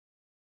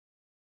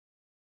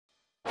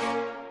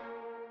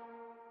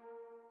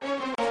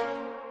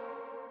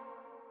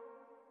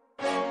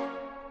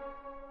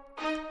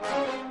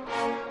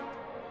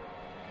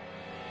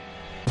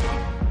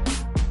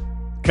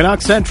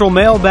Canuck Central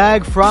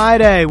Mailbag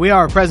Friday. We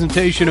are a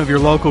presentation of your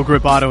local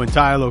Grip Auto and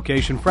Tire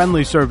location.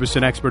 Friendly service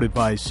and expert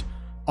advice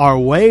are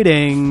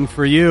waiting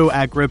for you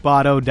at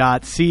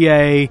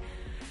gripauto.ca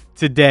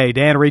today.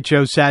 Dan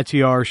Riccio,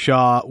 Satyar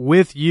Shah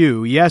with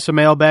you. Yes, a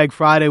Mailbag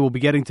Friday. We'll be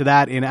getting to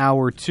that in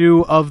hour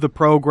 2 of the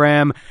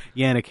program.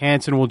 Yannick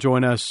Hansen will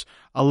join us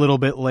a little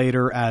bit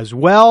later as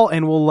well,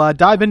 and we'll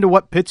dive into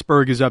what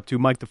Pittsburgh is up to.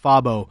 Mike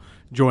DeFabo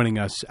joining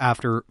us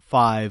after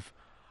 5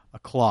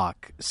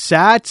 o'clock.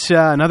 Sat,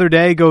 another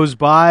day goes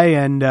by,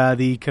 and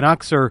the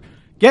Canucks are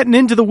getting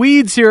into the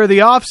weeds here of the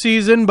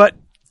offseason, but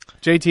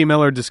JT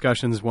Miller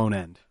discussions won't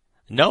end.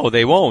 No,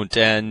 they won't.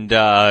 And,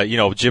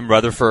 Jim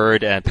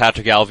Rutherford and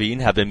Patrick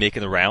Allvin have been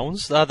making the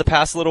rounds the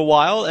past little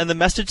while, and the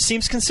message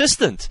seems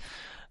consistent.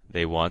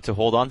 They want to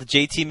hold on to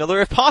JT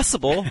Miller if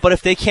possible, but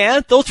if they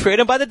can't, they'll trade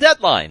him by the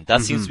deadline.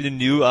 That seems to be the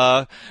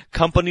new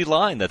company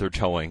line that they're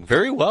towing.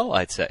 Very well,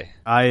 I'd say.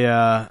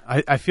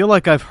 I feel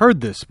like I've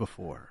heard this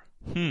before.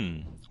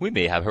 We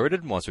may have heard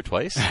it once or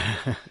twice,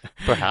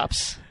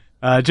 perhaps.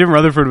 Jim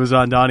Rutherford was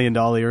on Donnie and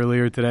Dolly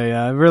earlier today.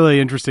 Really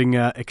interesting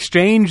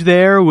exchange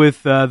there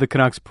with the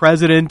Canucks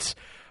president.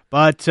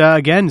 But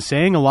again,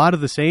 saying a lot of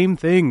the same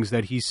things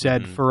that he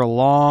said for a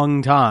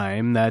long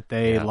time, that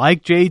they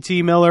like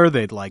JT Miller,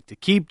 they'd like to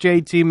keep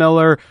JT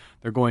Miller.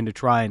 They're going to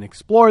try and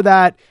explore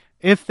that.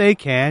 If they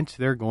can't,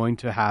 they're going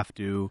to have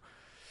to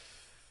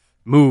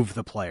move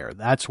the player.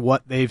 That's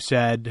what they've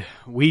said.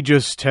 We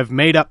just have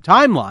made up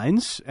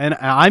timelines, and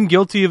I'm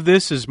guilty of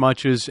this as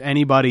much as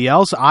anybody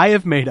else. I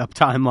have made up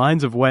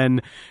timelines of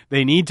when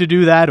they need to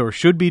do that or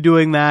should be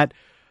doing that,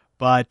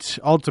 but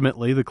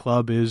ultimately the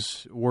club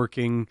is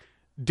working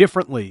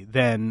differently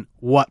than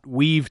what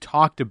we've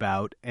talked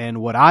about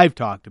and what I've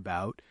talked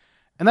about,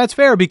 and that's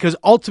fair because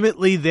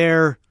ultimately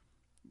their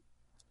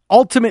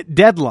ultimate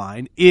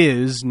deadline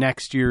is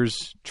next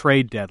year's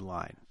trade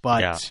deadline,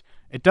 but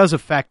it does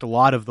affect a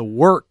lot of the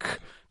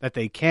work that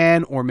they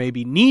can or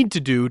maybe need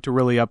to do to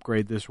really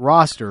upgrade this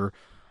roster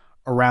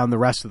around the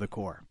rest of the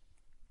core.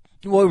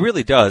 Well, it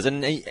really does.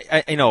 And,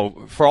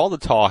 for all the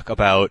talk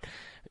about,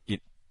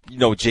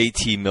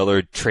 JT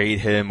Miller, trade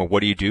him, or what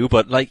do you do?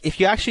 But, if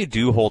you actually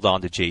do hold on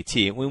to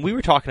JT, when we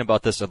were talking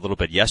about this a little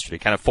bit yesterday,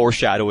 kind of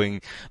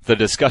foreshadowing the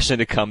discussion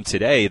to come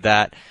today,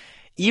 that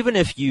even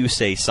if you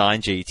say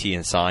sign JT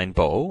and sign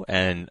Bo,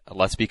 and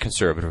let's be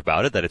conservative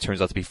about it, that it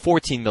turns out to be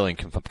 $14 million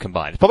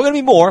combined. It's probably going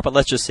to be more, but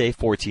let's just say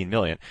 $14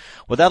 million.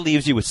 Well, that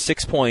leaves you with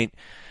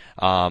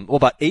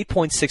about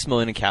 $8.6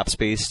 million in cap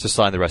space to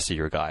sign the rest of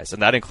your guys.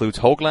 And that includes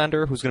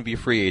Höglander, who's going to be a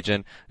free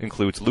agent,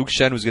 includes Luke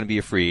Schenn, who's going to be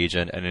a free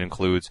agent, and it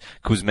includes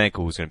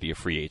Kuzmenko, who's going to be a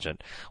free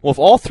agent. Well, if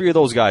all three of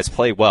those guys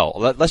play well,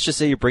 let's just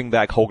say you bring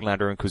back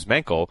Höglander and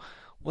Kuzmenko,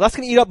 well, that's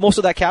going to eat up most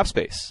of that cap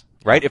space,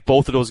 right? If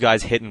both of those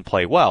guys hit and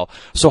play well.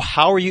 So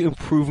how are you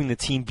improving the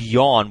team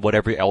beyond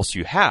whatever else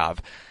you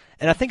have?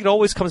 And I think it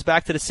always comes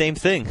back to the same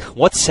thing.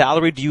 What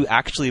salary do you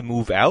actually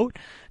move out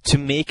to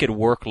make it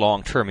work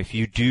long term if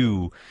you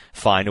do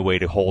find a way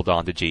to hold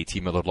on to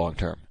JT Miller long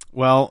term?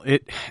 Well,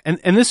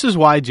 and this is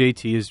why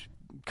JT is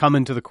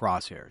coming to the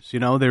crosshairs.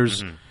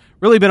 There's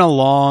really been a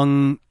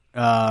long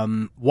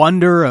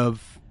wonder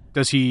of,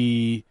 does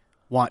he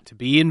want to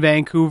be in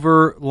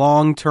Vancouver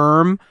long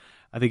term?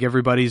 I think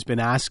everybody's been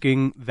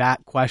asking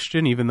that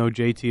question, even though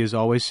JT has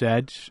always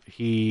said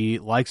he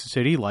likes the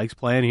city, likes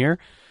playing here.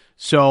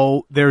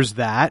 So there's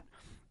that.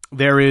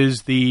 There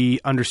is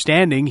the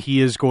understanding he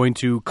is going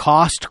to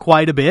cost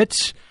quite a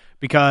bit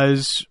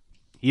because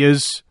he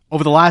is,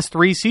 over the last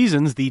 3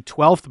 seasons, the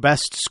 12th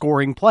best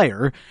scoring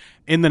player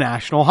in the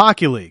National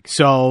Hockey League.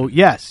 So,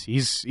 yes,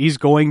 he's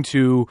going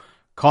to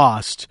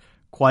cost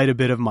quite a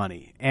bit of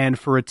money. And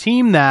for a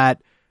team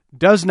that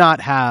does not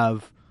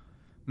have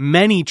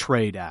many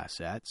trade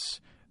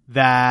assets,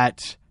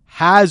 that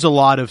has a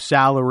lot of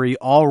salary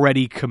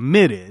already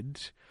committed,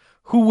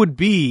 who would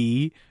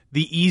be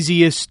the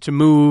easiest to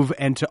move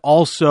and to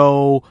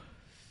also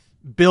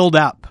build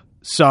up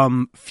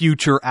some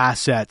future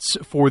assets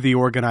for the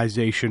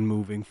organization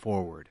moving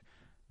forward?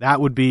 That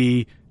would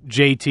be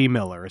JT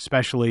Miller,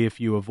 especially if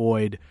you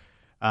avoid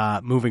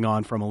moving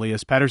on from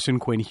Elias Pettersson,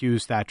 Quinn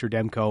Hughes, Thatcher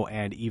Demko,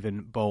 and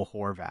even Bo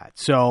Horvat.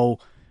 So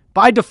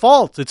by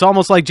default, it's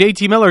almost like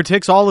JT Miller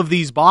ticks all of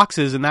these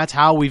boxes, and that's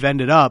how we've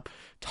ended up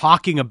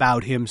talking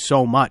about him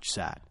so much,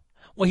 Sat.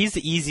 Well, he's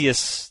the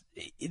easiest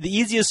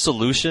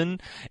solution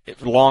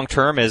long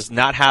term is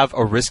not have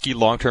a risky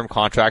long term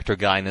contract or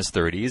guy in his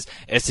 30s,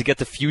 is to get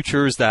the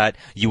futures that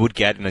you would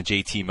get in a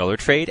JT Miller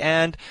trade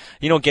and,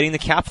 getting the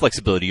cap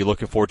flexibility you're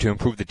looking for to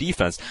improve the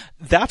defense.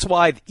 That's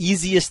why the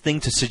easiest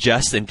thing to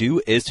suggest and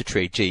do is to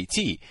trade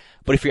JT.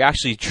 But if you're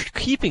actually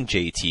keeping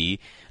JT,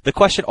 the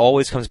question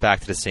always comes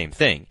back to the same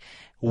thing.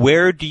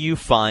 Where do you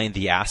find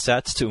the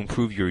assets to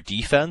improve your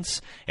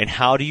defense, and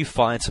how do you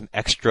find some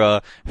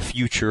extra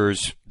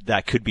futures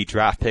that could be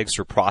draft picks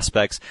or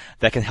prospects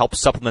that can help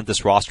supplement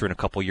this roster in a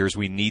couple of years.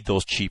 We need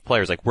those cheap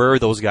players. Like, where are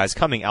those guys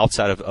coming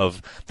outside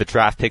of the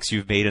draft picks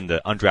you've made and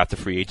the undrafted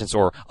free agents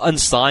or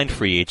unsigned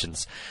free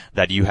agents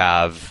that you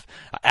have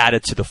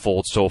added to the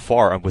fold so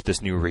far with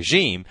this new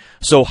regime?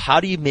 So how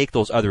do you make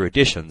those other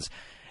additions?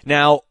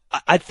 Now,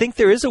 I think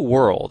there is a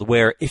world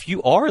where if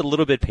you are a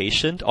little bit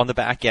patient on the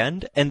back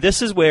end, and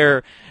this is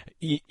where,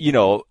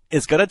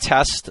 it's going to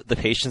test the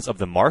patience of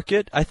the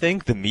market, I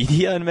think, the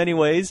media in many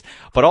ways,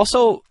 but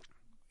also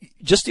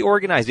just the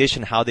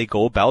organization, how they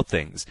go about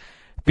things.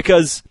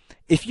 Because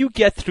if you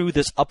get through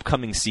this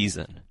upcoming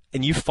season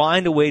and you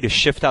find a way to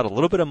shift out a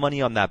little bit of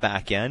money on that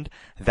back end,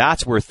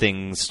 that's where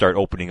things start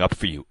opening up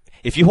for you.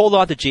 If you hold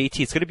on to JT,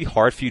 it's going to be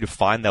hard for you to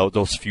find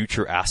those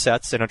future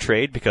assets in a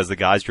trade because the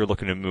guys you're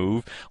looking to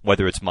move,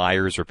 whether it's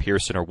Myers or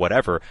Pearson or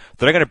whatever,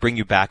 they're not going to bring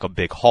you back a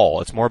big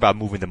haul. It's more about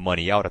moving the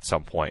money out at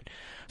some point.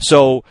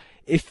 So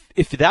if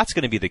that's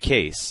going to be the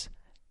case,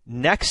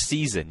 next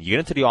season, you get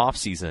into the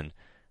offseason,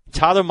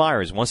 Tyler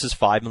Myers, once his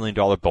 $5 million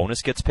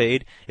bonus gets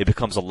paid, it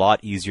becomes a lot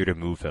easier to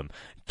move him.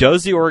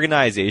 Does the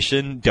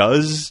organization,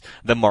 does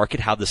the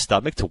market have the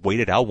stomach to wait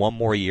it out one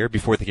more year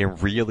before they can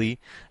really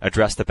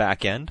address the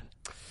back end?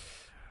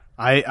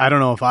 I don't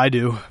know if I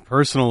do,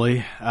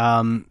 personally.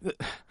 I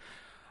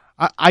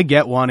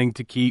get wanting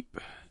to keep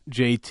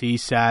JT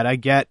sad. I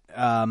get,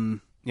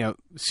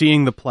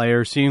 seeing the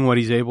player, seeing what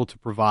he's able to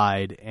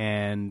provide,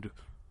 and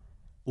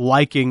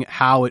liking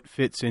how it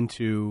fits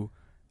into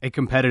a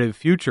competitive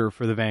future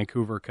for the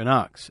Vancouver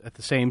Canucks. At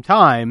the same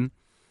time,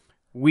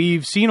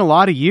 we've seen a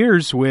lot of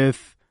years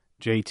with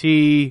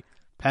JT,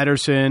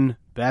 Pettersson,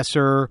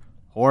 Besser,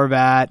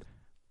 Horvat,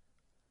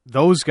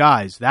 those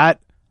guys, that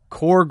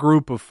core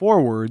group of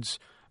forwards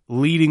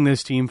leading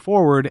this team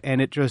forward,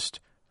 and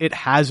it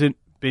hasn't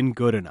been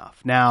good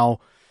enough. Now,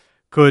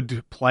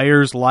 could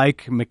players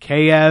like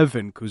Mikheyev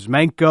and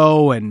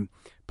Kuzmenko and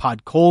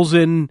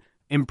Podkolzin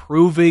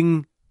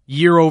improving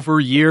year over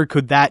year,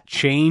 could that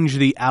change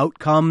the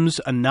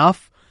outcomes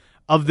enough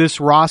of this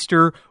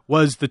roster?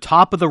 Was the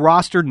top of the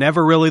roster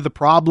never really the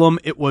problem?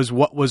 It was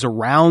what was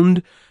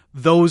around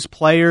those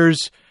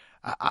players.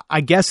 I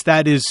guess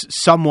that is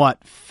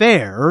somewhat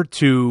fair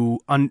to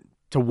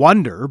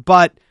wonder,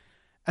 but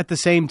at the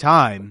same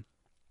time,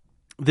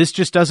 this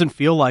just doesn't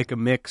feel like a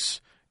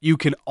mix you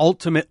can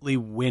ultimately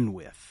win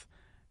with.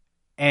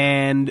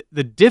 And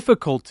the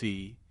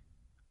difficulty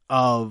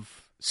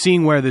of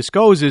seeing where this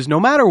goes is no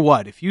matter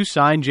what, if you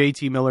sign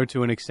JT Miller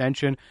to an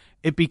extension,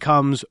 it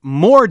becomes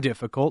more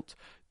difficult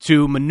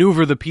to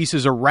maneuver the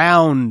pieces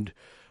around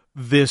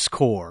this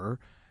core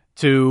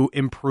to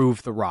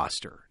improve the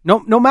roster. No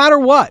matter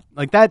what.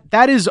 Like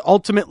that is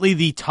ultimately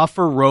the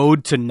tougher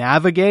road to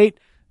navigate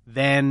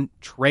than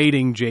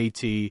trading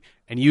JT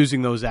and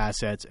using those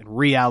assets and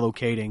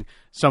reallocating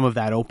some of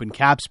that open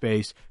cap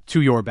space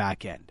to your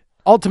back end.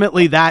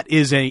 Ultimately, that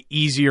is an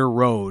easier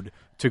road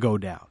to go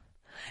down.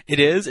 It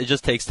is. It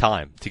just takes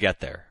time to get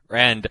there.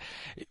 And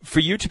for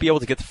you to be able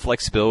to get the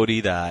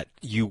flexibility that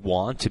you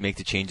want to make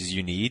the changes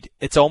you need,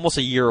 it's almost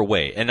a year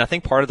away. And I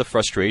think part of the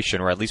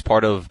frustration, or at least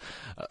part of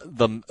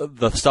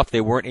the stuff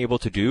they weren't able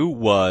to do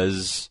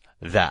was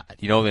that.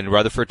 And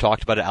Rutherford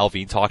talked about it,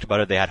 Alvin talked about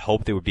it. They had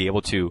hoped they would be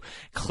able to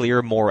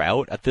clear more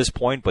out at this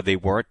point, but they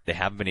weren't. They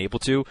haven't been able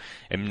to.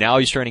 And now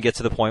you're starting to get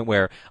to the point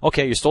where,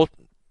 okay, you're still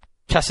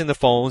testing the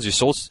phones,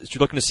 you're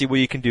looking to see what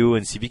you can do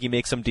and see if you can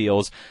make some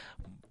deals.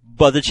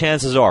 But the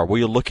chances are, what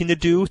you're looking to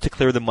do to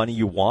clear the money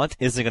you want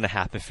isn't going to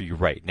happen for you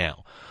right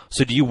now.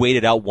 So do you wait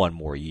it out one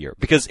more year?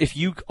 Because if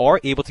you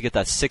are able to get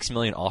that $6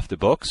 million off the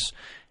books,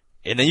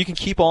 and then you can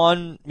keep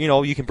on,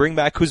 you can bring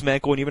back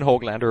Kuzmenko and even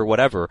Höglander or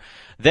whatever,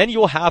 then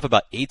you'll have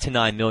about $8 to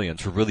 $9 million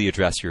to really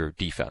address your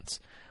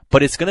defense.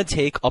 But it's going to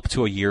take up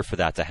to a year for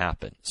that to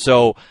happen.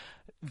 So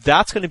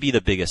that's going to be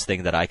the biggest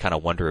thing that I kind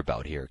of wonder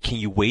about here. Can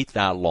you wait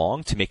that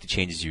long to make the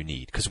changes you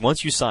need? Because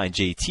once you sign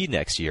JT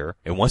next year,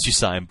 and once you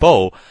sign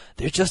Bo,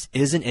 there just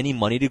isn't any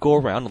money to go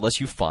around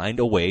unless you find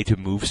a way to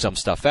move some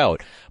stuff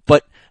out.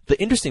 But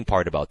the interesting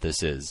part about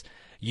this is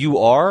you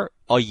are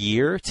a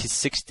year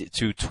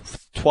to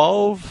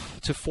 12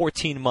 to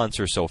 14 months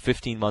or so,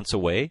 15 months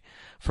away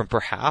from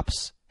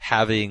perhaps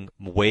having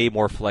way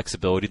more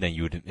flexibility than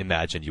you would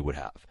imagine you would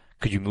have.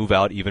 Could you move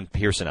out even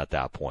Pearson at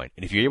that point?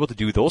 And if you're able to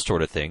do those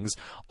sort of things,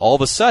 all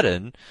of a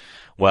sudden,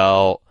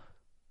 well,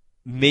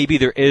 maybe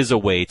there is a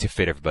way to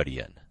fit everybody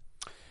in.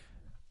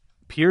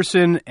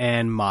 Pearson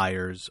and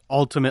Myers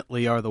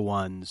ultimately are the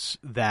ones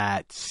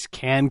that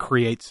can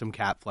create some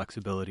cap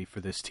flexibility for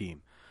this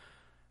team.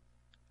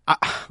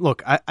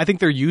 I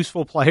think they're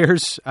useful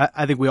players.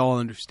 I think we all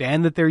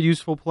understand that they're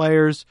useful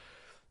players,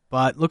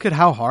 but look at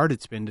how hard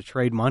it's been to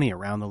trade money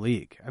around the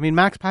league. I mean,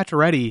 Max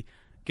Pacioretty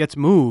gets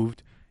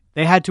moved.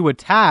 They had to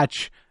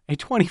attach a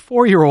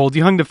 24-year-old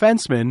young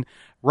defenseman,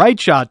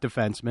 right-shot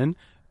defenseman,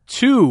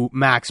 to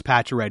Max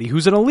Pacioretty,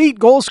 who's an elite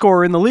goal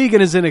scorer in the league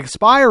and is an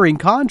expiring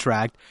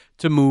contract,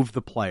 to move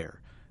the player.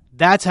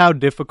 That's how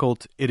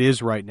difficult it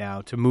is right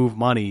now to move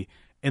money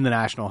in the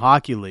National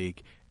Hockey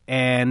League.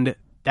 And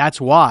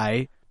that's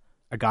why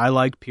a guy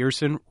like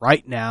Pearson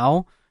right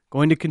now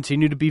going to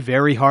continue to be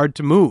very hard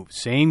to move.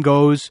 Same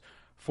goes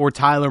for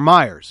Tyler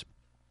Myers.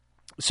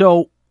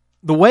 So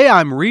the way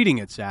I'm reading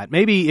it, Sat,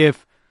 maybe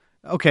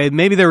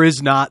there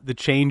is not the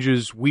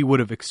changes we would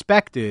have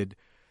expected,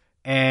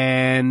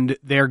 and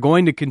they're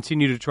going to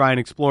continue to try and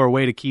explore a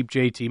way to keep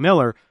JT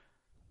Miller.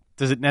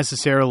 Does it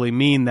necessarily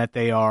mean that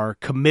they are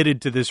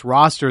committed to this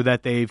roster,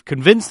 that they've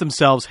convinced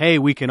themselves, hey,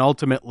 we can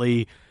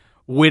ultimately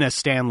win a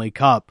Stanley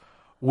Cup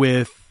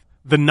with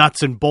the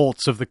nuts and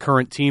bolts of the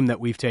current team that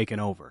we've taken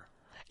over?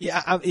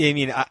 Yeah, I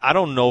mean, I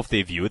don't know if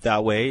they view it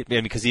that way.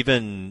 Because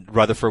even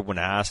Rutherford, when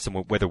asked,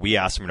 and whether we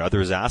asked him or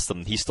others asked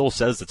him, he still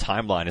says the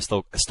timeline is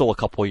still a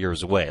couple of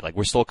years away. Like,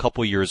 we're still a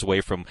couple of years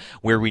away from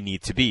where we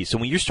need to be. So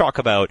when you talk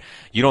about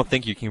you don't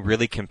think you can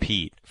really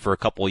compete for a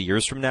couple of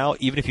years from now,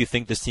 even if you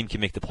think this team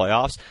can make the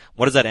playoffs,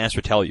 what does that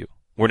answer tell you?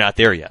 We're not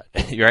there yet,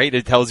 right?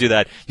 It tells you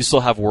that you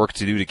still have work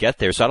to do to get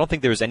there. So I don't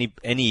think there's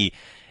any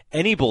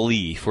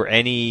belief or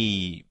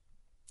any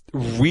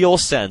real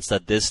sense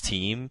that this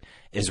team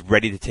is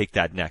ready to take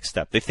that next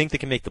step. They think they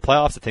can make the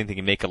playoffs. They think they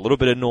can make a little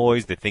bit of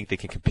noise. They think they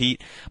can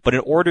compete. But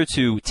in order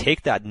to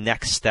take that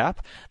next step,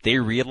 they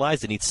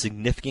realize they need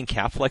significant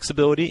cap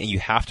flexibility, and you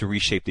have to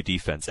reshape the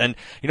defense. And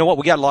you know what?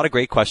 We got a lot of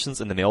great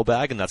questions in the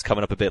mailbag, and that's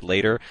coming up a bit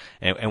later.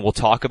 And we'll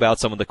talk about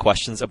some of the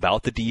questions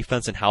about the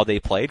defense and how they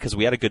played, because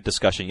we had a good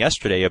discussion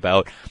yesterday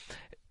about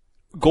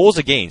goals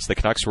against. The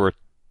Canucks were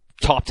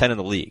top 10 in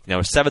the league.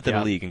 Now, 7th in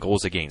the league in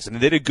goals against. And they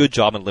did a good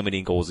job in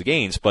limiting goals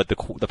against, but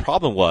the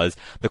problem was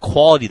the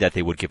quality that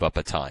they would give up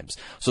at times.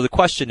 So the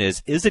question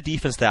is the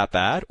defense that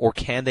bad, or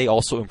can they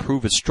also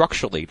improve it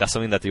structurally? That's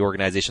something that the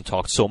organization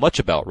talked so much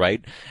about,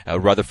 right?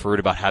 Rutherford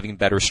about having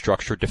better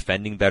structure,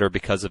 defending better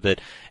because of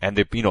it, and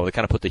they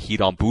kind of put the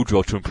heat on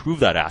Boudreau to improve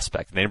that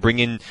aspect. And then bring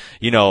in,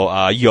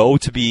 Mike Yeo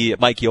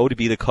to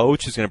be the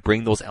coach who's going to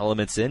bring those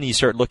elements in. And you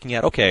start looking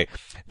at, okay,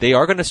 they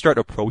are going to start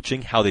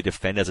approaching how they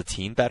defend as a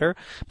team better,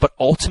 but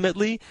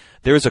ultimately,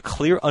 there is a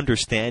clear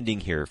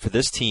understanding here for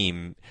this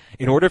team.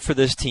 In order for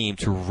this team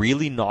to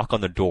really knock on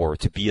the door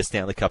to be a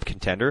Stanley Cup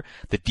contender,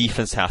 the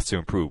defense has to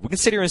improve. We can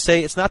sit here and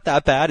say it's not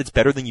that bad, it's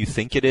better than you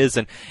think it is,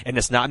 and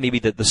it's not maybe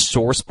the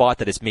sore spot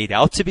that it's made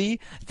out to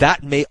be.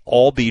 That may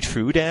all be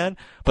true, Dan,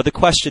 but the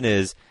question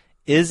is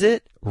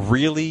it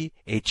really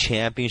a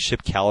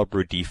championship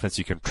caliber defense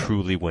you can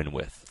truly win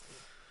with?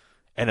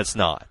 And it's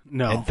not.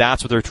 No. And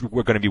that's what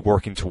we're going to be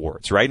working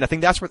towards, right? And I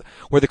think that's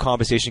where the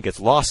conversation gets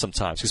lost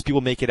sometimes, because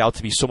people make it out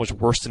to be so much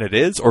worse than it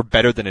is or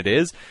better than it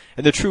is.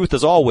 And the truth,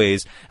 as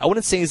always, I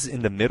wouldn't say it's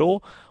in the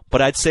middle,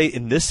 but I'd say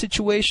in this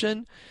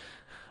situation,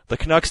 the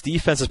Canucks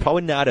defense is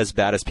probably not as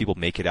bad as people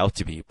make it out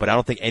to be. But I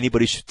don't think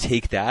anybody should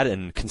take that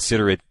and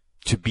consider it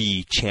to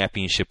be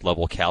championship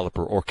level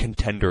caliber or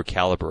contender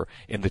caliber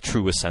in the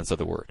truest sense of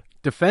the word.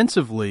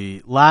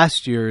 Defensively,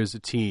 last year as a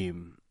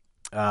team,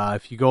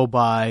 if you go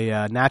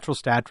by natural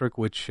stat trick,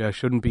 which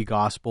shouldn't be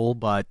gospel,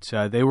 but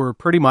they were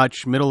pretty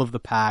much middle of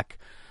the pack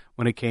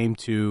when it came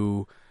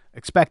to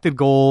expected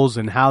goals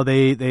and how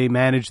they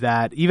managed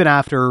that. Even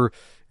after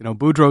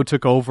Boudreau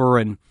took over,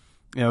 and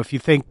if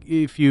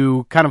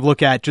you kind of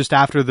look at just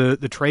after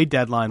the trade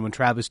deadline when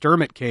Travis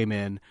Dermott came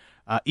in,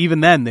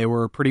 even then they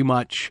were pretty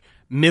much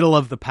middle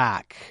of the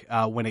pack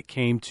when it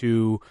came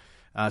to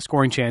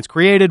scoring chance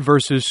created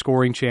versus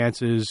scoring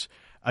chances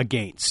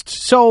against.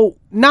 So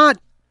not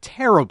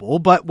terrible,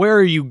 but where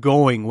are you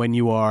going when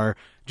you are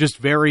just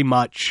very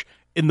much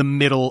in the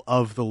middle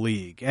of the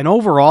league? And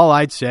overall,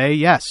 I'd say,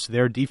 yes,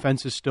 their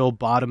defense is still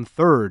bottom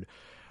third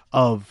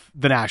of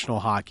the National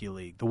Hockey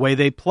League. The way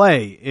they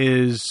play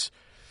is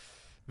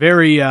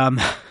very,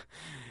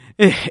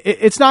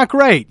 it's not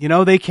great.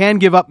 They can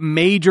give up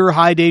major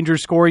high-danger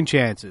scoring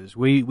chances.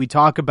 We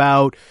talk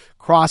about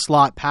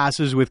cross-lot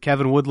passes with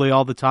Kevin Woodley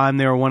all the time.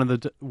 They are one of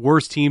the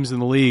worst teams in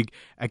the league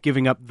at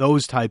giving up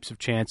those types of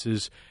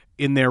chances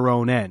in their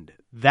own end.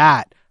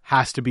 That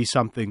has to be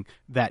something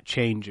that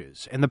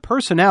changes. And the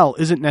personnel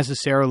isn't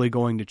necessarily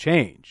going to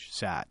change,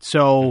 Sat.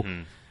 So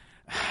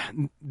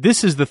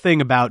this is the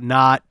thing about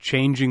not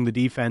changing the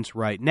defense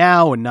right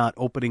now and not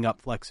opening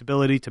up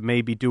flexibility to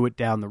maybe do it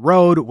down the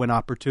road when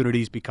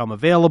opportunities become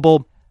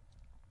available.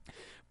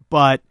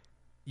 But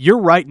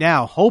you're right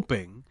now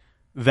hoping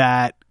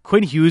that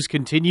Quinn Hughes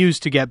continues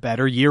to get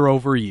better year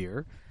over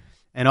year.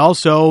 And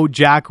also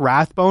Jack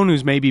Rathbone,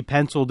 who's maybe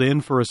penciled in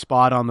for a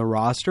spot on the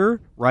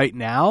roster right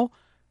now,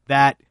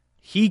 that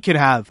he could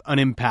have an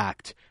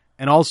impact.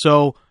 And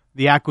also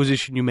the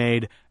acquisition you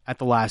made at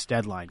the last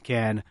deadline.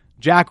 Can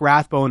Jack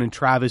Rathbone and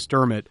Travis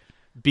Dermott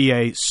be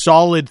a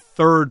solid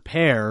third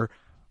pair?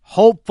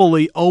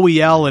 Hopefully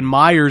OEL and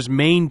Myers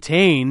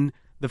maintain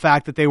the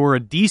fact that they were a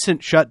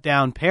decent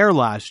shutdown pair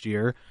last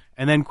year,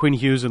 and then Quinn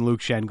Hughes and Luke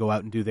Schenn go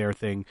out and do their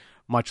thing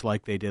much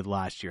like they did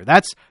last year.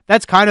 That's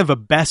kind of a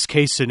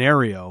best-case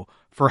scenario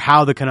for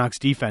how the Canucks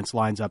defense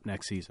lines up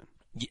next season.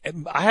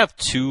 I have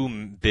two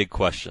big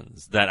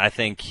questions that I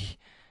think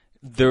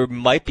there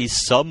might be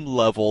some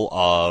level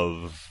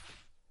of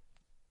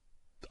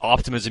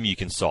optimism you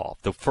can solve.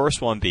 The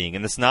first one being,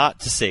 and it's not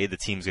to say the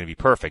team's going to be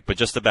perfect, but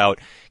just about,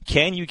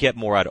 can you get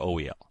more out of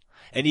OEL?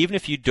 And even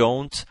if you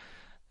don't,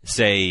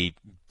 say,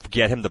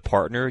 get him the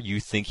partner you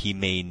think he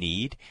may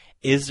need,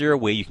 is there a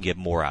way you can get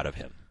more out of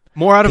him?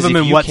 More out of him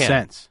in what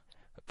sense?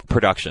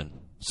 Production.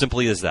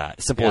 Simply as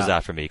that. Simple as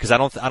that for me. Because I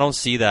don't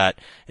see that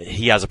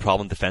he has a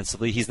problem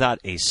defensively. He's not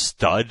a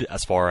stud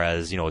as far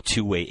as, a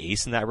two-way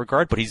ace in that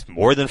regard, but he's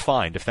more than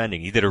fine defending.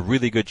 He did a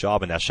really good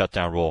job in that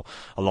shutdown role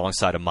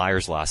alongside of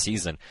Myers last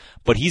season.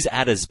 But he's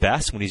at his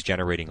best when he's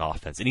generating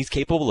offense, and he's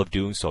capable of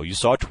doing so. You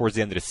saw it towards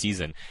the end of the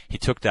season. He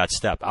took that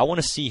step. I want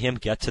to see him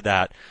get to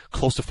that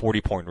close to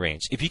 40-point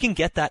range. If he can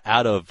get that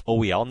out of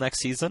OEL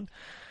next season,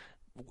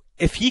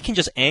 if he can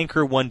just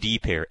anchor one D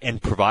pair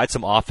and provide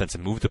some offense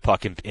and move the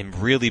puck and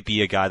really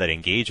be a guy that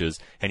engages,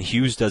 and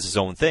Hughes does his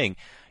own thing,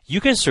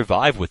 you can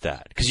survive with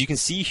that. Because you can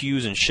see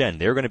Hughes and Schenn,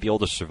 they're going to be able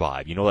to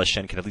survive. You know that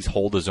Schenn can at least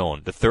hold his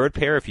own. The third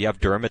pair, if you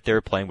have Dermott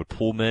there playing with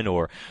Pullman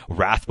or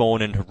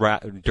Rathbone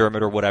and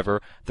Dermott or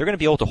whatever, they're going to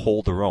be able to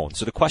hold their own.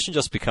 So the question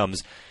just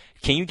becomes,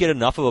 can you get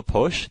enough of a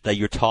push that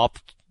your top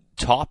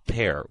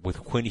pair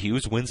with Quinn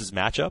Hughes wins his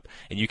matchup,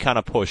 and you kind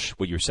of push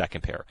with your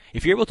second pair?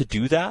 If you're able to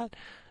do that,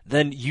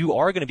 then you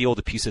are going to be able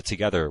to piece it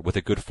together with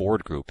a good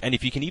forward group. And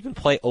if you can even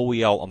play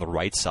OEL on the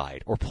right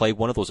side or play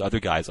one of those other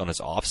guys on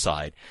his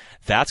offside,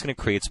 that's going to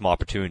create some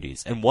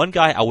opportunities. And one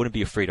guy I wouldn't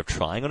be afraid of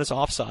trying on his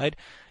offside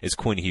is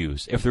Quinn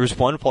Hughes. If there's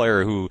one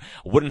player who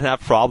wouldn't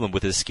have problem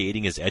with his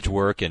skating, his edge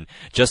work, and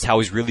just how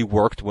he's really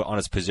worked on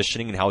his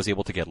positioning and how he's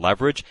able to get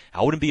leverage,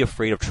 I wouldn't be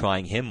afraid of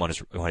trying him on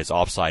his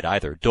offside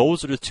either.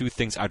 Those are the two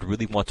things I'd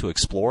really want to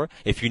explore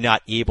if you're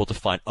not able to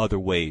find other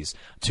ways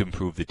to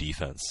improve the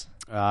defense.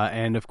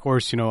 And of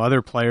course,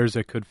 other players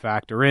that could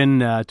factor in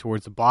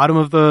towards the bottom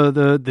of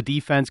the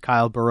defense,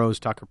 Kyle Burroughs,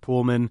 Tucker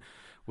Pullman,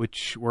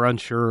 which we're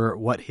unsure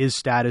what his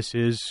status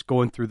is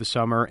going through the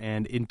summer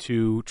and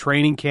into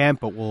training camp,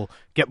 but we'll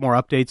get more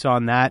updates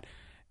on that.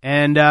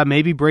 And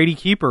maybe Brady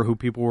Keeper, who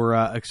people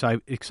were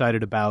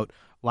excited about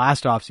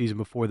last offseason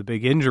before the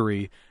big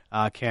injury,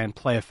 can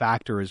play a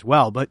factor as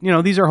well. But,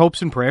 these are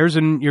hopes and prayers,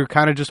 and you're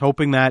kind of just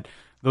hoping that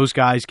those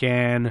guys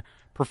can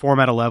perform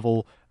at a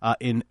level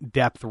in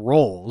depth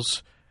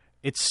roles.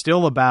 It's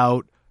still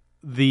about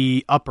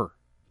the upper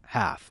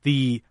half,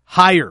 the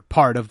higher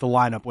part of the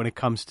lineup when it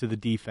comes to the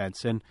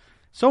defense. And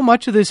so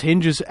much of this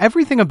hinges,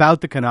 everything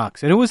about the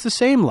Canucks, and it was the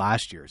same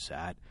last year,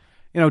 Sat,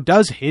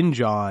 does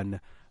hinge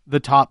on the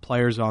top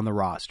players on the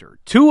roster.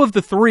 2 of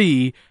the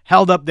 3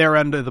 held up their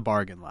end of the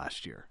bargain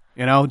last year.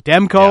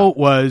 Demko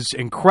was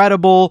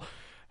incredible,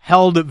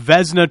 held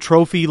Vezina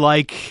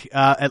trophy-like,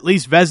 at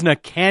least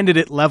Vezina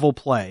candidate level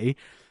play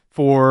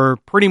for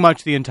pretty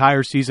much the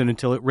entire season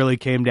until it really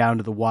came down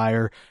to the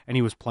wire and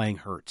he was playing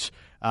hurts.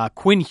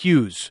 Quinn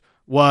Hughes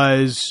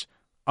was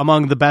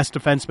among the best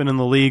defensemen in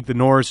the league. The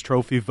Norris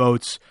Trophy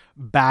votes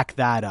back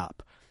that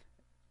up.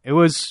 It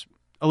was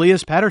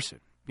Elias Pettersson.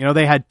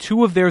 They had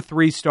 2 of their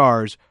 3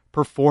 stars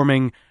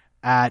performing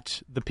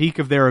at the peak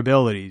of their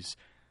abilities.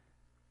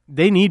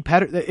 They need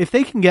if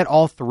they can get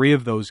all 3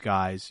 of those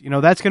guys,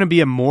 that's going to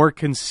be a more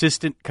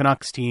consistent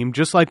Canucks team,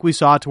 just like we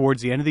saw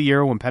towards the end of the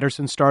year when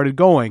Pettersson started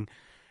going.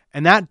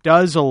 And that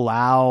does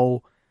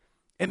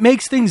it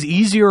makes things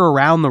easier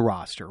around the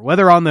roster,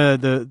 whether on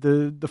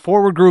the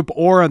forward group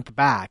or at the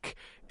back.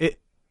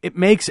 It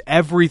makes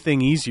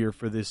everything easier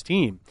for this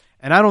team.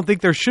 And I don't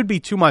think there should be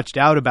too much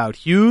doubt about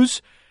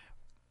Hughes.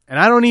 And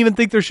I don't even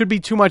think there should be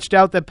too much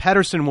doubt that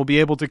Pettersson will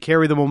be able to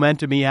carry the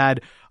momentum he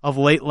had of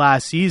late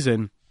last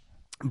season.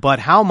 But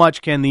how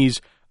much can these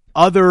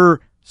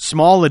other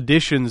small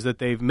additions that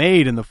they've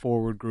made in the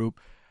forward group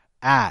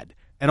add?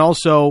 And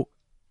also,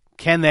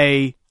 can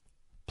they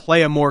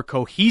play a more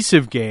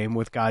cohesive game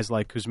with guys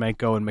like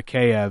Kuzmenko and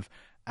Mikheyev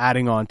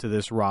adding on to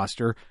this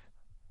roster,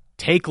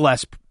 take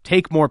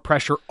more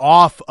pressure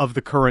off of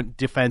the current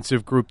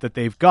defensive group that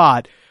they've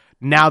got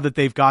now that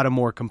they've got a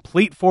more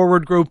complete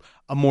forward group,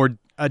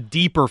 a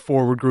deeper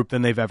forward group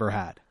than they've ever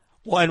had.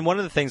 Well, and one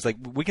of the things,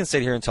 we can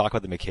sit here and talk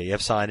about the Mikheyev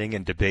signing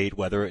and debate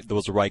whether it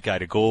was the right guy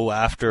to go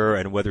after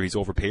and whether he's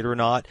overpaid or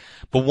not.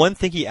 But one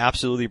thing he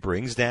absolutely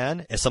brings,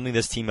 Dan, is something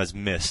this team has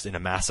missed in a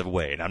massive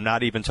way. And I'm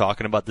not even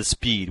talking about the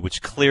speed,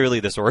 which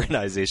clearly this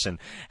organization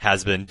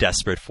has been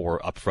desperate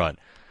for up front.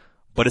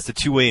 But it's the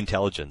two-way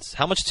intelligence.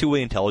 How much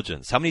two-way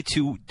intelligence? How many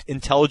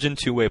intelligent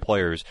two-way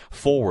players,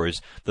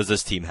 forwards, does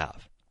this team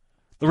have?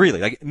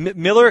 Really,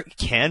 Miller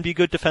can be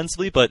good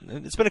defensively, but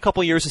it's been a couple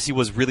of years since he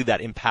was really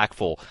that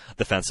impactful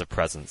defensive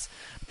presence.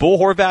 Bo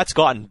Horvat's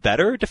gotten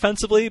better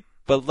defensively,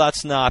 but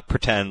let's not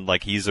pretend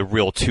like he's a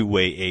real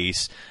two-way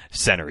ace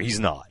center. He's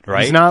not,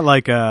 right? He's not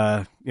like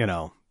a,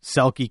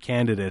 Selke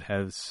candidate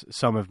as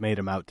some have made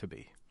him out to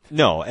be.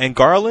 No, and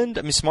Garland,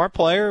 smart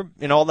player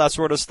and all that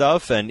sort of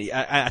stuff, and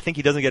I think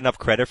he doesn't get enough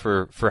credit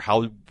for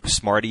how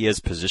smart he is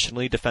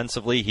positionally,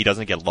 defensively. He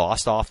doesn't get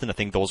lost often. I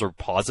think those are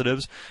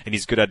positives, and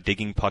he's good at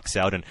digging pucks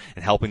out and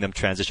helping them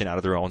transition out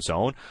of their own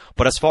zone.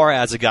 But as far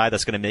as a guy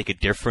that's going to make a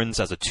difference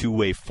as a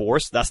two-way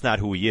force, that's not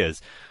who he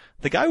is.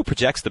 The guy who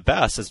projects the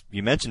best, as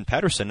you mentioned,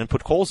 Pettersson and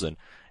Podkolzin.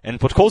 And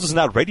Podkolzin's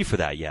not ready for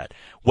that yet.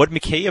 What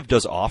Mikheyev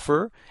does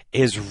offer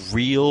is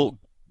real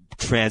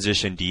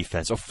transition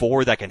defense, a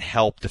forward that can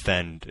help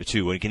defend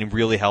too, and can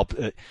really help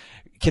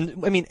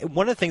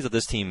one of the things that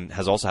this team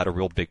has also had a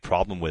real big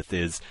problem with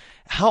is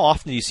how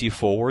often do you see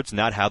forwards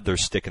not have their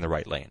stick in the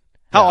right lane?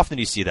 How often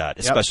do you see that,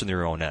 especially in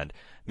their own end?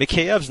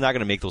 Mikheyev's not going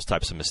to make those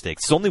types of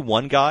mistakes. It's only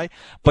one guy,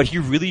 but he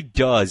really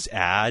does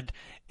add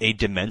a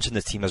dimension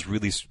this team has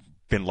really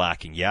been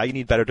lacking. Yeah, you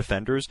need better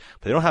defenders,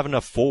 but they don't have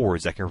enough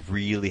forwards that can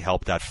really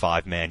help that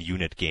 5-man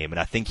unit game. And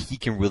I think he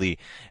can really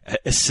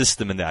assist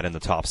them in that in the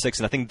top six.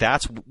 And I think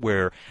that's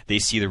where they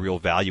see the real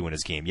value in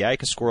his game. Yeah, he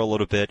can score a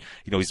little bit.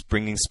 He's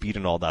bringing speed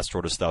and all that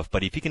sort of stuff.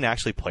 But if he can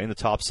actually play in the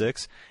top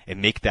six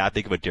and make that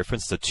big of a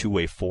difference, the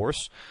two-way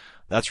force,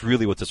 that's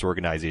really what this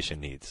organization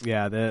needs.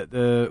 Yeah,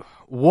 the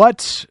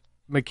what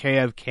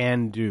Mikheyev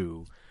can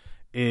do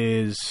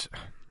is,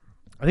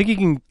 I think he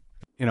can,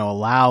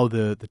 allow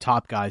the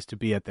top guys to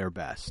be at their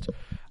best.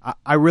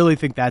 I really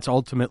think that's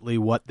ultimately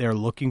what they're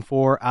looking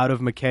for out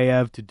of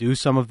Mikheyev, to do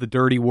some of the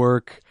dirty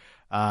work.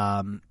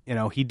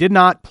 He did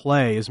not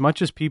play, as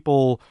much as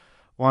people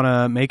want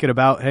to make it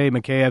about, hey,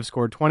 Mikheyev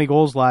scored 20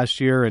 goals last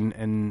year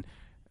and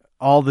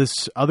all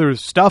this other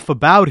stuff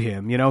about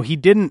him. He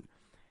didn't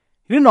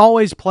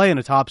always play in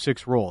a top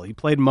six role. He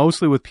played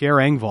mostly with Pierre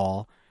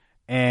Engvall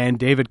and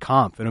David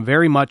Kampf in a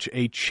very much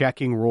a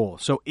checking role.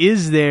 So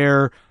is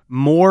there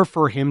more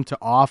for him to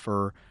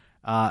offer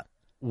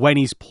when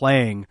he's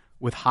playing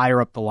with higher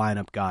up the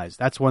lineup guys?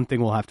 That's one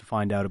thing we'll have to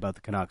find out about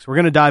the Canucks. We're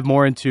going to dive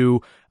more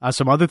into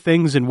some other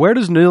things, and where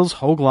does Nils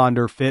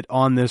Höglander fit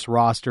on this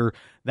roster?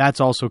 That's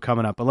also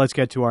coming up. But let's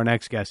get to our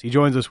next guest. He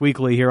joins us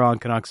weekly here on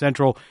Canuck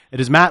Central. It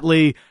is Matt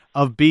Lee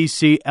of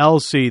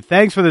BCLC.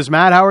 Thanks for this,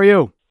 Matt. How are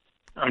you?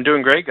 I'm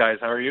doing great, guys.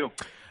 How are you?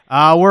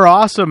 We're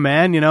awesome,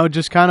 man.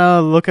 Just kind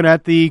of looking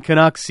at the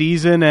Canucks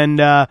season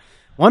and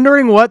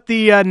wondering what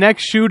the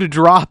next shoe to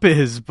drop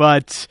is.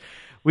 But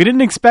we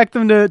didn't expect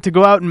them to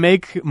go out and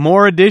make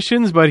more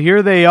additions, but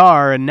here they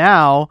are. And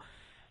now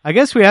I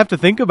guess we have to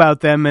think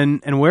about them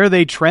and where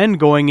they trend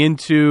going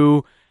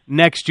into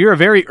next year. A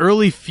very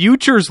early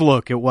futures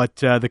look at what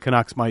the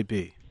Canucks might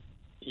be.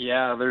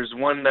 Yeah, there's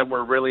one that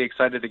we're really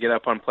excited to get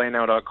up on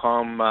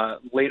PlayNow.com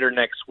later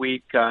next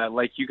week.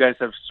 Like you guys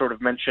have sort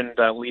of mentioned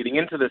leading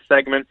into this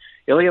segment,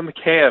 Ilya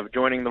Mikheyev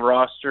joining the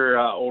roster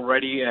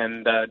already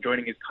and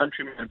joining his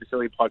countrymen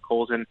Vasily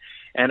Podkolzin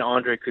and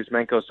Andrei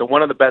Kuzmenko. So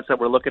one of the bets that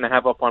we're looking to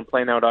have up on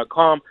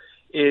PlayNow.com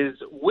is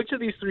which of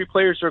these three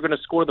players are going to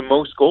score the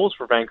most goals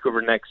for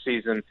Vancouver next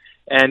season.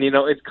 And,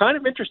 it's kind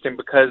of interesting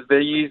because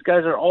these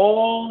guys are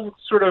all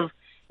sort of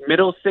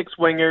middle six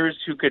wingers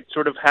who could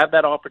sort of have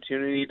that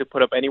opportunity to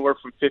put up anywhere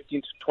from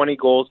 15 to 20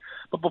 goals.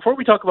 But before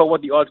we talk about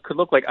what the odds could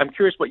look like, I'm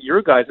curious what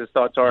your guys'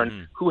 thoughts are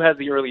on who has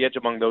the early edge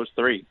among those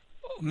three.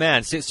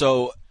 Man,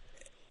 so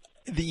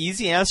the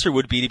easy answer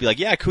would be to be like,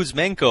 yeah,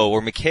 Kuzmenko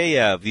or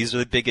Mikheyev, these are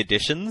the big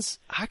additions.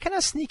 How kind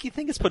of sneaky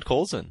think it's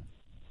Podkolzin?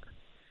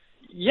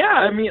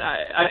 Yeah,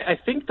 I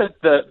think that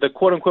the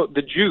quote-unquote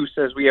the juice,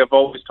 as we have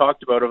always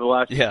talked about over the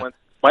last few months,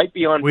 might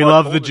be on. We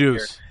love the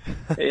juice.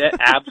 Yeah,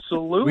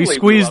 absolutely. We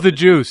squeeze the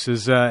juice,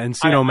 is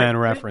Encino Man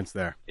reference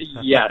there.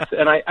 Yes,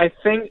 and I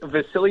think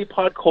Vasily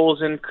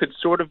Podkolzin could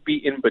sort of be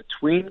in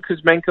between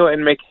Kuzmenko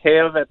and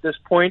Mikheyev at this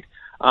point.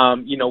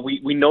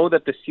 We know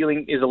that the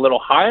ceiling is a little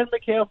high on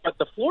Mikheyev, but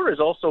the floor is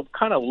also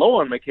kind of low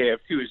on Mikheyev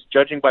too,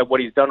 judging by what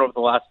he's done over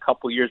the last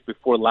couple of years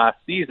before last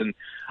season.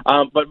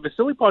 But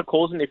Vasily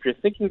Podkolzin, if you're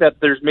thinking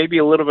that there's maybe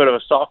a little bit of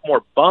a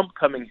sophomore bump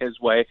coming his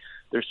way,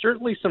 there's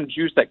certainly some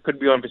juice that could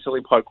be on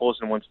Vasily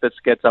Podkolzin once this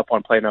gets up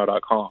on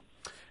PlayNow.com.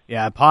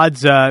 Yeah,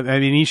 Pods,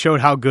 he showed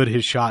how good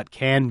his shot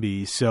can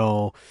be,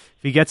 so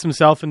if he gets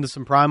himself into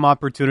some prime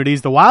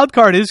opportunities, the wild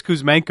card is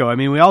Kuzmenko.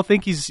 We all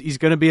think he's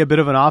going to be a bit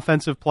of an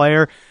offensive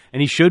player, and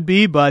he should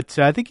be, but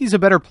I think he's a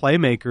better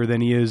playmaker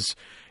than he is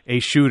a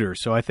shooter.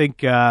 So I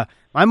think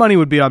my money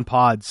would be on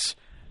Pods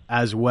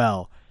as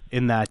well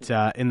in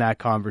that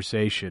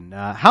conversation.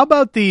 How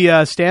about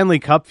the Stanley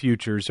Cup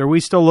futures? Are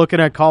we still looking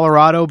at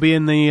Colorado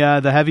being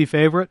the heavy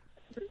favorite?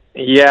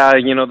 Yeah,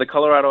 the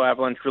Colorado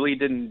Avalanche really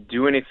didn't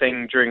do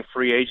anything during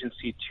free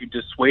agency to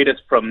dissuade us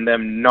from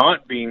them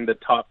not being the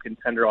top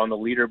contender on the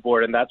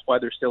leaderboard, and that's why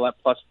they're still at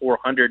plus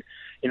 400.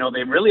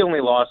 They really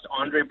only lost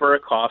Andrei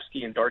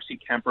Burakovsky and Darcy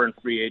Kemper in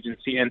free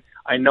agency, and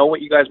I know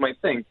what you guys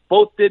might think.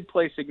 Both did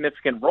play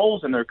significant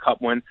roles in their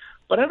Cup win,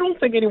 but I don't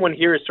think anyone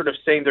here is sort of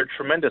saying they're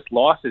tremendous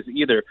losses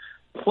either.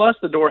 Plus,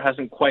 the door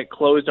hasn't quite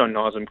closed on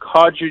Nazem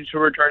Kadri to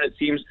return, it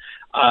seems.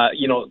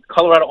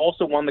 Colorado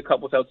also won the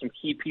Cup without some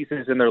key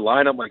pieces in their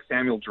lineup, like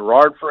Samuel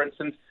Girard, for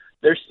instance.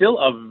 They're still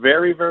a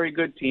very, very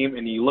good team,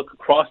 and you look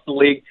across the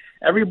league,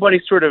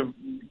 everybody's sort of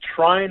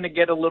trying to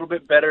get a little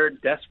bit better,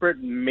 desperate,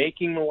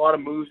 making a lot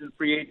of moves in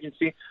free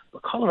agency.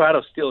 But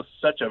Colorado still is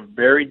such a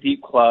very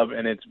deep club,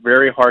 and it's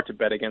very hard to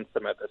bet against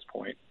them at this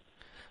point.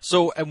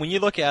 So, and when you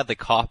look at the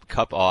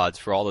Cup odds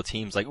for all the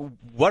teams, like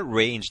what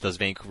range does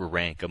Vancouver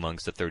rank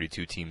amongst the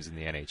 32 teams in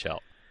the NHL?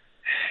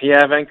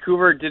 Yeah,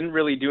 Vancouver didn't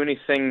really do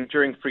anything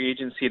during free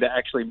agency to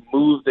actually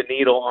move the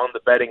needle on the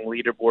betting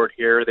leaderboard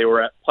here. They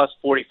were at plus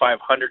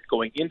 4,500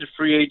 going into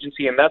free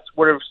agency, and that's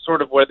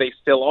sort of where they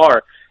still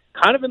are.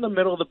 kind of in the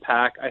middle of the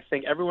pack. I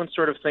think everyone's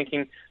sort of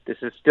thinking this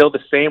is still the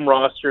same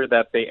roster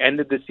that they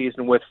ended the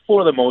season with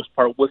for the most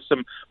part, with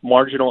some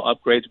marginal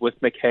upgrades with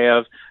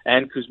Mikheyev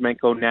and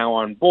Kuzmenko now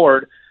on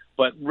board.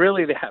 But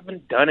really, they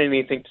haven't done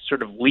anything to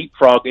sort of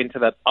leapfrog into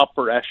that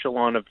upper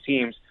echelon of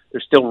teams.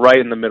 They're still right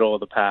in the middle of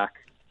the pack.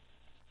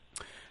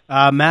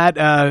 Matt,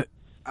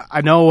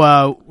 I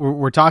know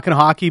we're talking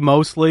hockey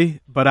mostly,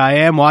 but I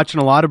am watching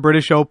a lot of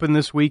British Open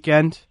this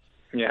weekend.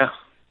 Yeah.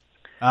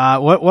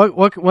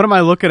 What am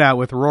I looking at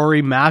with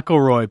Rory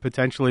McIlroy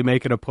potentially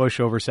making a push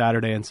over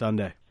Saturday and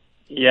Sunday?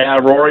 Yeah,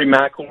 Rory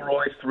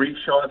McIlroy, 3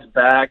 shots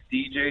back.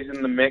 DJ's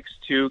in the mix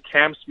too.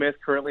 Cam Smith,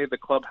 currently the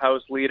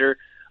clubhouse leader.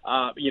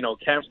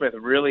 Cam Smith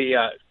really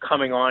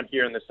coming on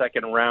here in the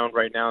second round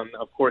right now. And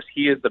of course,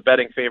 he is the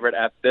betting favorite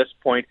at this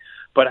point.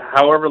 But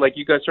however, like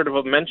you guys sort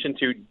of mentioned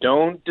too,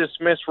 don't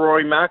dismiss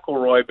Rory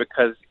McIlroy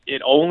because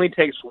it only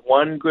takes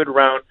one good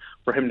round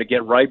for him to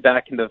get right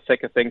back into the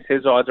thick of things.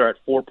 His odds are at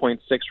 4.6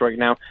 right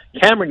now.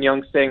 Cameron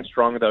Young staying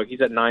strong though.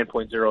 He's at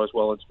 9.0 as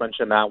well. Let's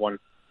mention that one.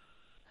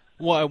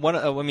 Well,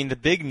 the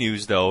big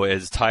news though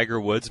is Tiger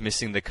Woods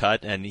missing the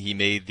cut, and he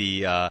made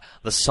the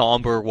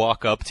somber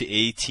walk up to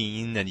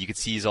 18, and you could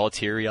see he's all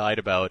teary-eyed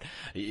about,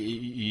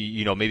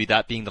 maybe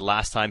that being the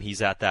last time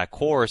he's at that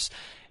course.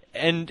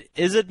 And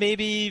is it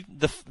maybe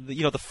the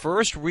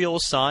first real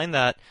sign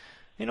that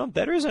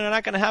bettors are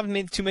not going to have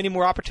too many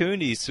more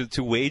opportunities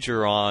to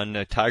wager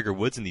on Tiger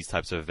Woods in these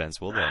types of events,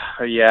 will they?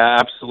 Yeah,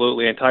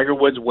 absolutely. And Tiger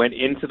Woods went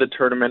into the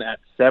tournament at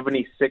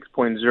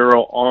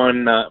 76.0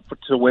 on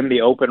to win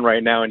the Open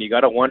right now, and you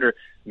got to wonder,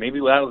 maybe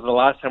that was the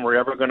last time we're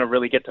ever going to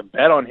really get to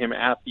bet on him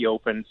at the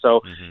Open. So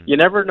you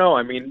never know.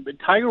 I mean,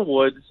 Tiger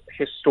Woods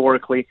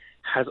historically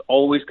has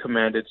always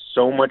commanded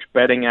so much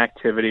betting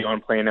activity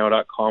on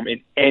PlayNow.com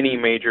in any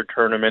major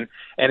tournament,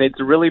 and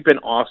it's really been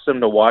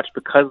awesome to watch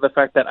because of the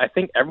fact that I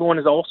think everyone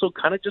is also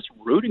kind of just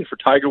rooting for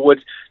Tiger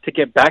Woods to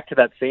get back to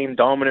that same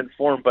dominant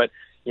form. But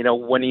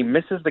when he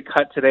misses the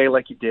cut today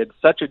like he did,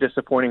 such a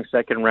disappointing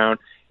second round,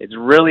 it's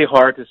really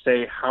hard to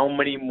say how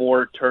many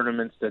more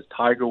tournaments does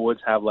Tiger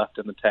Woods have left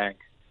in the tank.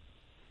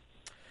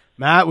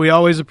 Matt, we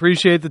always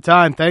appreciate the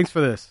time. Thanks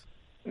for this.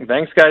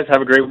 Thanks, guys.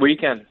 Have a great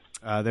weekend.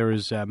 There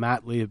is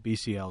Matt Lee of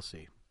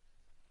BCLC.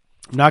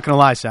 I'm not going to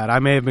lie, Sad. I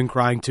may have been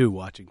crying, too,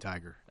 watching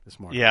Tiger this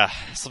morning. Yeah,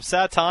 some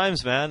sad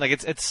times, man. Like,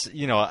 it's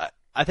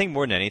I think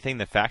more than anything,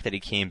 the fact that he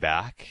came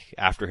back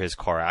after his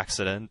car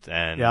accident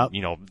and,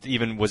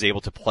 even was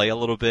able to play a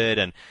little bit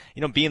and,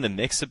 be in the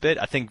mix a bit,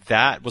 I think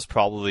that was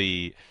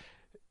probably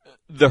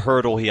the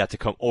hurdle he had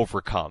to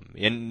overcome.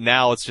 And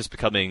now it's just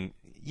becoming,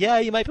 you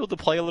might be able to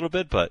play a little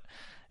bit, but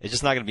it's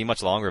just not going to be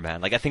much longer, man.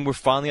 Like, I think we're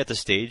finally at the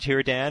stage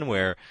here, Dan,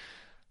 where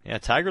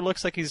Tiger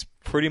looks like he's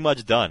pretty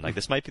much done. Like,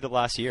 this might be the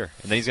last year.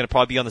 And then he's going to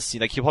probably be on the scene.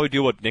 Like, he'll probably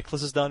do what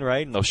Nicklaus has done,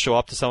 right? And they'll show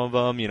up to some of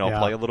them,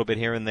 play a little bit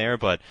here and there.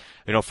 But,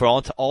 for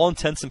all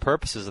intents and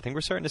purposes, I think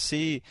we're starting to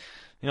see,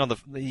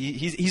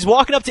 he's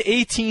walking up to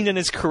 18 in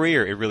his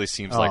career, it really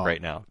seems like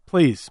right now.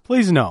 Please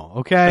no,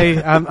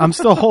 okay? I'm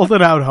still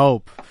holding out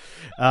hope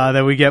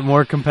that we get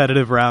more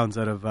competitive rounds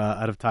out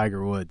of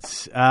Tiger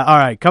Woods. All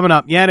right, coming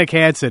up, Jannik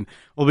Hansen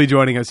will be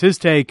joining us. His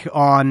take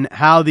on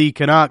how the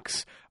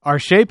Canucks are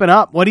shaping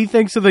up. What he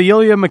thinks of the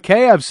Ilya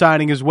Mikheyev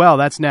signing as well.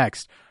 That's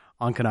next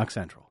on Canuck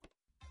Central.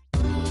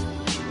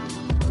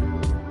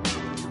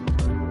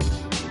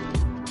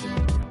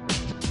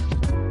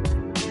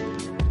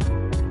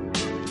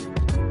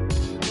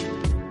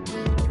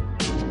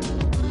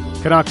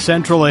 Canuck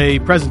Central, a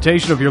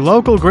presentation of your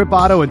local Grip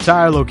Auto and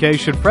Tire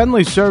location.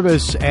 Friendly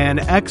service and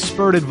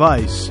expert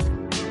advice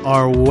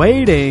are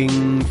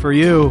waiting for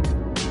you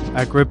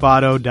at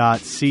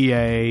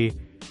gripauto.ca.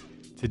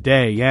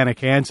 Today, Jannik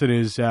Hansen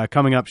is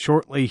coming up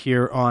shortly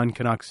here on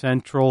Canuck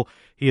Central.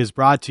 He is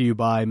brought to you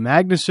by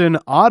Magnuson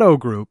Auto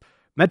Group,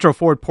 Metro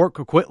Ford Port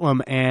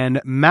Coquitlam,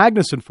 and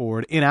Magnuson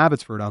Ford in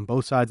Abbotsford on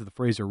both sides of the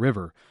Fraser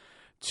River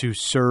to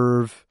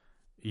serve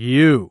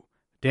you.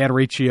 Dan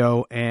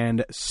Riccio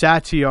and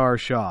Satyar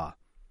Shah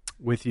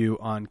with you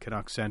on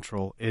Canuck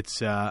Central.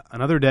 It's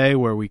another day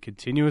where we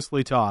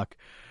continuously talk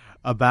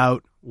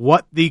about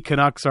what the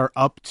Canucks are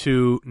up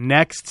to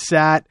next,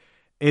 Sat.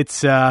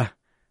 It's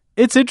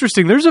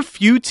interesting. There's a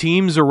few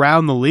teams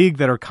around the league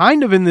that are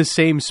kind of in the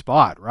same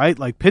spot, right?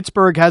 Like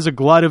Pittsburgh has a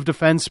glut of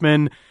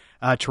defensemen.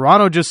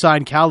 Toronto just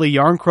signed Calle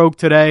Jarnkrok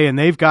today, and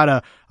they've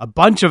got a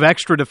bunch of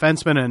extra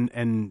defensemen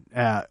and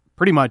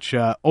pretty much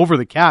over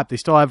the cap. They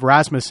still have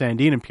Rasmus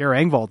Sandin and Pierre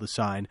Engvall to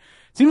sign.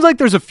 It seems like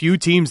there's a few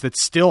teams that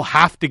still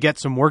have to get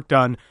some work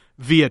done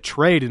via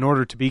trade in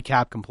order to be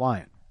cap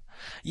compliant.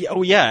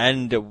 Yeah,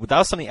 and that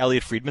was something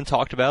Elliot Friedman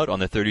talked about on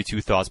the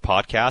 32 Thoughts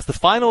podcast, the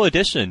final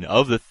edition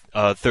of the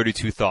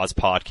 32 Thoughts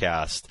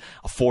podcast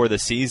for the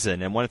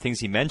season. And one of the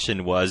things he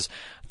mentioned was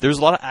there's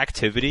a lot of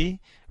activity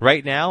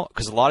right now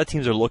because a lot of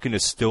teams are looking to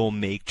still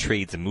make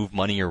trades and move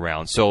money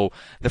around. So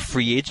the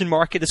free agent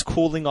market is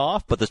cooling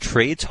off, but the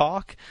trade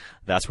talk,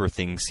 that's where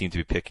things seem to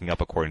be picking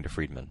up, according to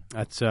Friedman.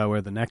 That's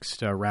where the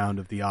next round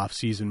of the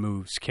off-season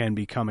moves can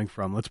be coming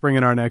from. Let's bring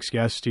in our next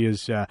guest. He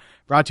is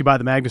brought to you by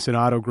the Magnuson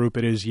Auto Group.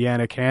 It is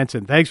Jannik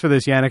Hansen. Thanks for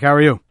this, Jannik. How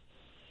are you?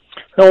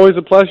 Always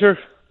a pleasure.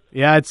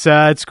 Yeah,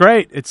 it's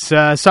great. It's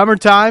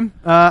summertime.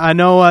 I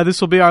know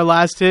this will be our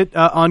last hit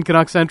on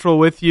Canuck Central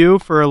with you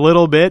for a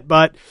little bit,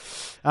 but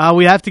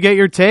we have to get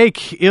your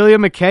take. Ilya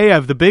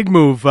Mikheyev, the big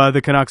move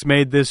the Canucks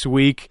made this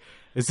week.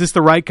 Is this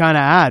the right kind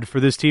of ad for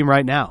this team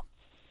right now?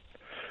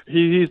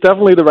 He's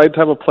definitely the right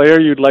type of player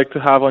you'd like to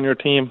have on your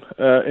team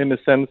in the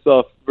sense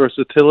of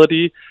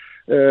versatility.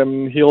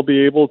 He'll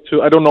be able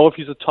to, I don't know if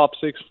he's a top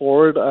six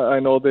forward. I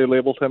know they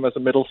labeled him as a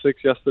middle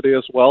six yesterday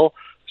as well.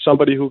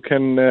 Somebody who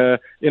can,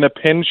 in a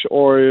pinch,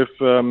 or if,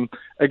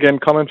 again,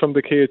 coming from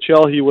the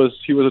KHL, he was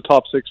a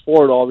top six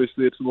forward.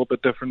 Obviously, it's a little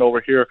bit different over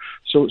here.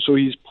 So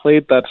he's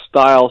played that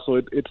style. So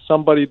it's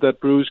somebody that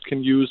Bruce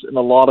can use in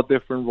a lot of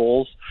different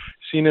roles.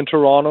 Seen in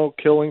Toronto,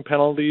 killing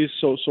penalties.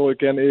 So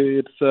again,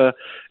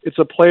 it's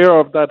a player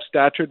of that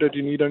stature that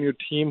you need on your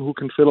team who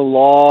can fill a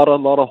lot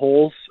of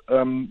holes,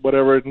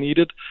 whatever it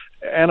needed,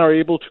 and are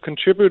able to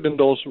contribute in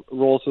those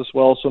roles as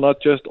well. So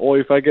not just,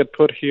 if I get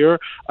put here,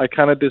 I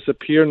kind of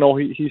disappear. No,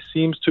 he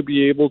seems to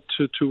be able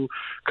to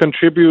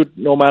contribute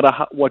no matter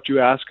what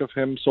you ask of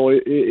him. So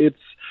it's,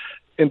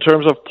 in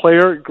terms of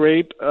player,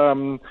 great.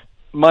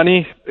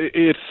 Money,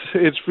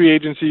 it's free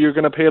agency. You're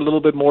going to pay a little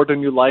bit more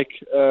than you like,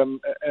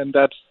 and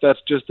that's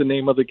just the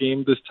name of the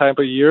game this time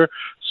of year.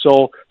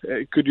 So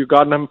could you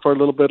gotten him for a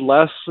little bit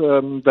less?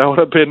 That would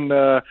have been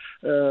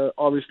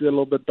obviously a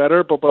little bit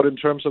better. But in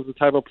terms of the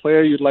type of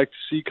player you'd like to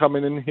see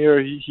coming in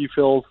here, he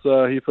fills a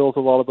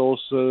lot of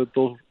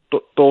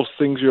those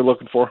things you're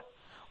looking for.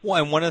 Well,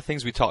 and one of the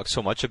things we talked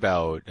so much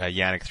about,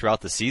 Yannick,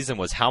 throughout the season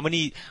was how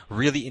many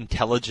really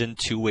intelligent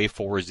two-way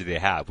forwards do they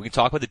have? We can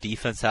talk about the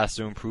defense has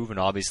to improve, and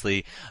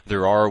obviously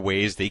there are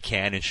ways they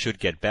can and should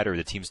get better.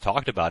 The team's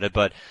talked about it,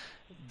 but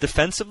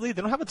defensively,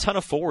 they don't have a ton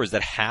of forwards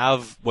that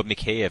have what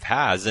Mikheyev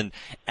has, and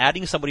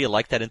adding somebody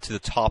like that into the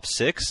top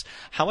six,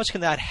 how much can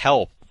that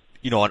help,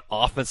 on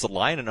offensive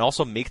line and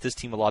also make this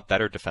team a lot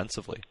better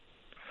defensively?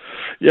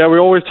 Yeah, we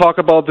always talk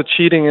about the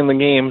cheating in the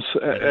games,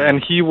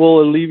 and he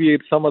will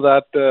alleviate some of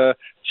that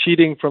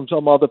cheating from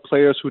some other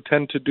players who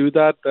tend to do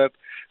that.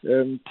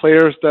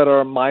 Players that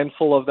are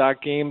mindful of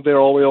that game, they're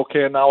always,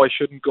 okay, now I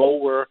shouldn't go,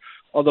 where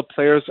other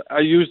players, I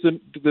use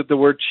the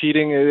word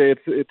cheating,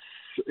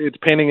 it's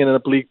painting an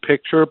oblique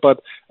picture,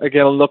 but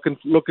again,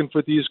 looking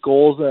for these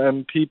goals,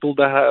 and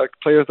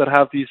players that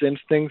have these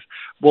instincts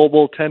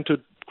will tend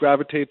to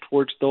gravitate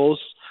towards those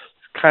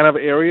kind of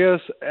areas.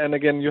 And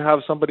again, you have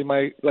somebody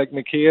like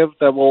Mikheyev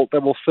that will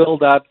fill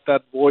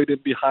that void in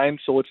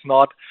behind, so it's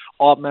not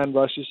odd man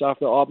rushes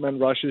after odd man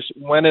rushes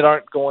when it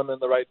aren't going in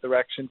the right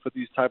direction for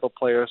these type of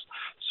players.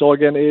 So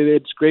again,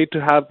 it's great to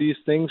have these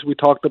things. We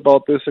talked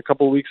about this a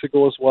couple of weeks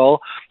ago as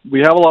well. We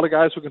have a lot of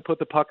guys who can put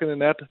the puck in the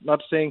net.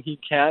 Not saying he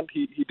can't.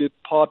 He did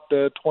pot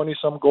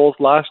 20-some goals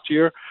last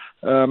year.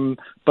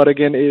 But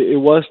again, it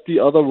was the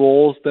other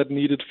roles that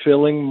needed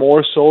filling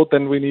more so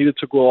than we needed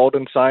to go out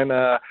and sign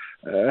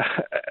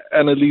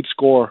an elite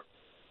scorer.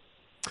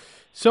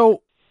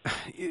 So,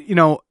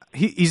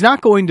 he's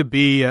not going to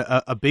be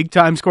a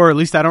big-time scorer. At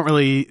least I don't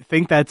really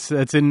think that's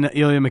in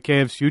Ilya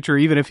Mikheyev's future,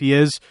 even if he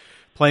is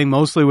playing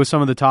mostly with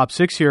some of the top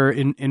six here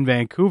in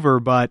Vancouver.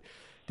 But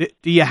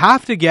do you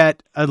have to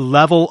get a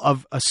level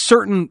of a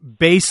certain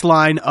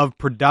baseline of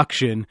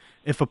production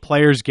if a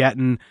player's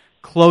getting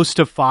close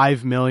to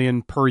 $5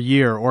 million per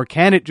year? Or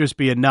can it just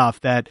be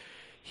enough that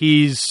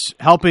he's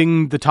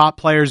helping the top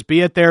players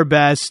be at their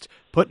best,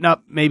 putting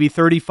up maybe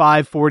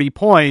 35, 40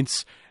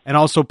 points, and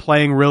also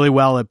playing really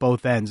well at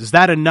both ends? Is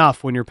that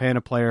enough when you're paying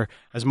a player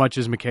as much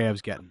as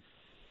Mikheyev's getting?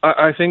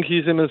 I think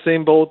he's in the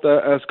same boat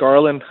as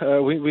Garland.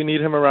 We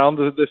need him around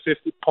the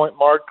 50-point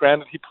mark.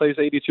 Granted, he plays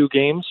 82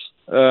 games.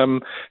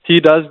 He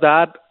does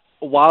that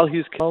while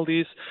he's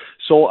penalties.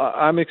 So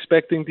I'm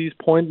expecting these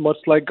points, much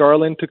like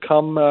Garland, to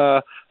come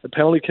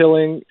penalty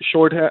killing,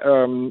 short,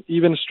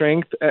 even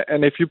strength.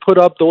 And if you put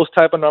up those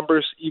type of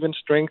numbers, even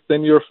strength,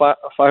 then your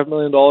 $5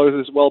 million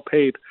is well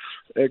paid.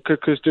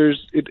 Because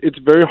it's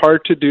very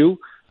hard to do.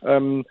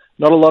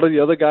 Not a lot of the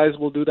other guys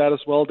will do that as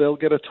well. They'll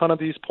get a ton of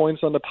these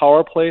points on the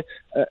power play,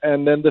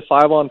 and then the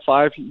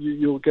 5-on-5,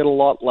 you'll get a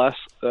lot less.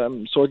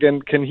 So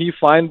again, can he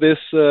find this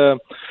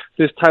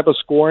type of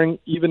scoring,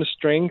 even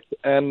strength,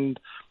 and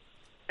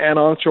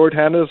on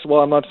shorthanded?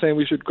 Well, I'm not saying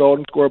we should go out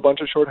and score a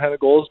bunch of shorthanded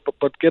goals,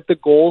 but get the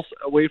goals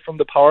away from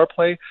the power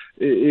play.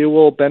 It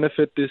will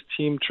benefit this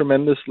team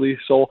tremendously.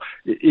 So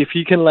if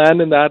he can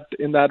land in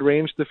that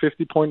range, the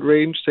 50-point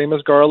range, same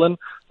as Garland,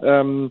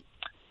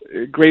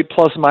 great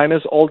plus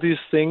minus, all these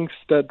things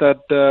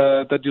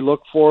that you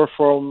look for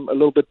from a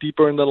little bit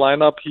deeper in the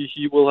lineup,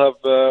 he will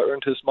have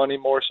earned his money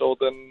more so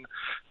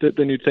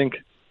than you think.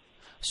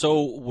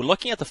 So we're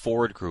looking at the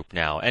forward group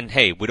now, and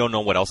hey, we don't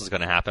know what else is going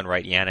to happen,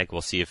 right, Yannick?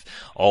 We'll see if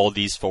all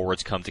these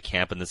forwards come to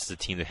camp, and this is a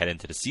team to head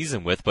into the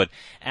season with. But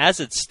as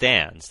it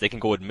stands, they can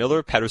go with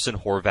Miller,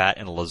 Pettersson, Horvat,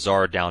 and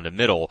Lazar down the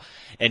middle,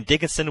 and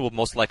Dickinson will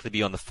most likely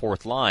be on the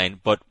fourth line.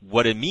 But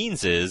what it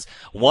means is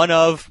one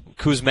of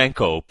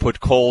Kuzmenko,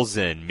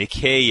 Podkolzin,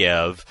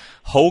 Mikheyev,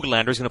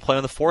 Höglander is going to play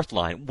on the fourth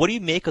line. What do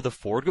you make of the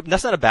forward group? And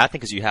that's not a bad thing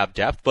because you have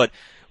depth, but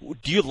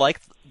do you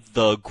like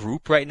the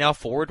group right now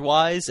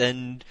forward-wise,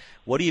 and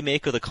what do you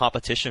make of the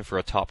competition for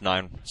a top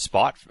 9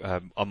 spot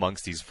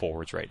amongst these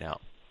forwards right now?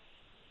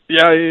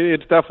 Yeah,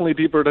 it's definitely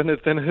deeper than it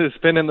has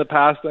been in the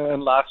past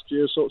and last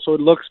year, so it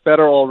looks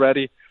better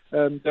already.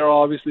 There are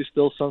obviously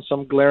still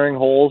some glaring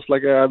holes.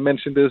 Like I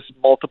mentioned this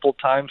multiple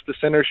times, the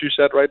centers you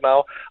said right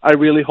now, I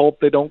really hope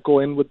they don't go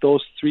in with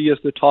those 3 as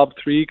the top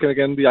 3.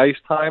 Again, the ice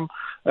time.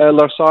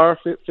 Lazar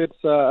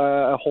fits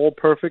a hole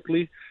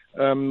perfectly.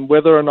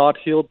 Whether or not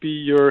he'll be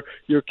your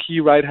key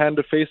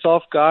right-handed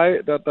face-off guy,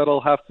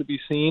 that'll have to be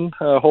seen.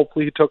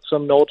 Hopefully he took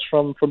some notes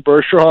from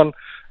Bergeron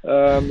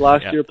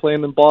last year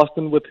playing in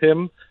Boston with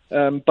him.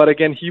 But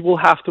again, he will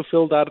have to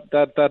fill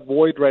that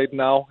void right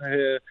now.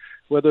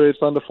 Whether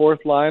it's on the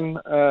fourth line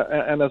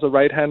and as a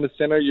right-handed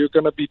center, you're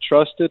going to be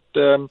trusted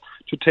to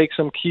take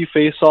some key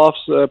face-offs,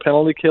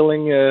 penalty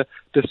killing,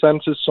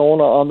 defensive zone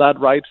on that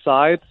right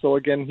side. So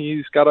again,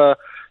 he's got a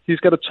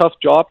tough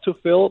job to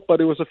fill,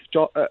 but it was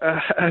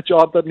a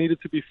job that needed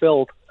to be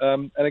filled.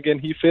 And again,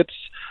 he fits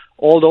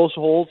all those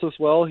holes as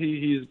well.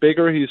 He's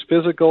bigger, he's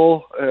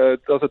physical,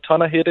 does a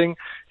ton of hitting.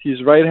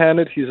 He's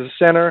right-handed, he's a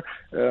center.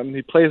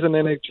 He plays an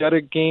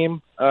energetic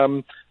game.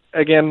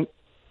 Again,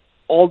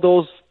 all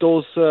those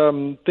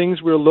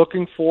things we're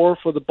looking for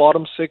the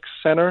bottom 6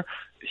 center,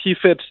 he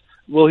fits.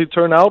 Will he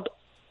turn out?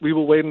 We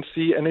will wait and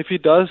see. And if he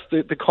does,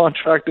 the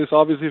contract is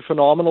obviously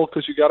phenomenal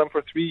because you got him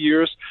for 3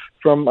 years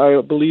from,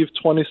 I believe,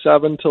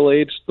 27 till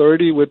age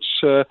 30, which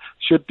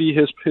should be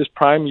his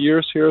prime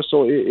years here.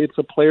 So it's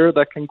a player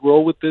that can grow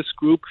with this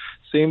group.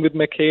 Same with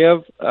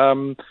Mikheyev.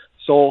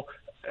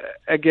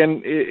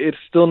 Again, it's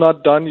still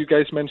not done. You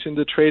guys mentioned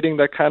the trading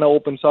that kind of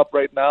opens up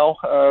right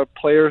now.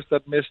 Players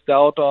that missed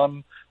out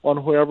on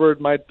whoever it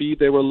might be,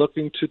 they were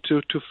looking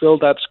to fill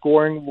that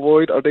scoring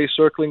void. Are they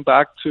circling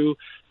back to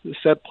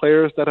set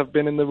players that have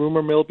been in the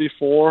rumor mill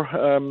before?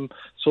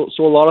 So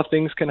a lot of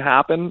things can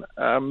happen.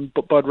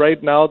 But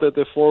right now,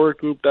 the forward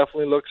group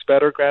definitely looks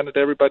better. Granted,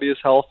 everybody is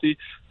healthy,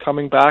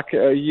 coming back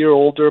a year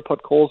older.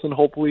 Podkolzin,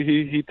 hopefully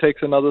he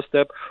takes another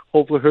step.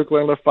 Hopefully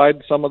Höglander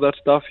finds some of that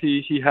stuff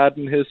he had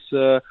in his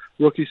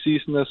rookie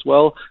season as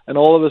well. And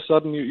all of a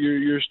sudden,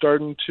 you're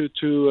starting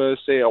to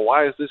say, oh,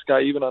 why is this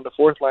guy even on the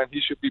fourth line?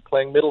 He should be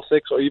playing middle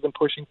 6 or even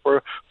pushing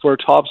for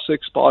top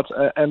 6 spots.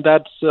 And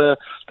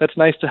that's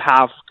nice to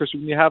have, because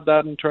when you have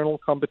that internal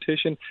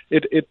competition,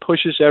 it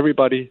pushes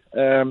everybody.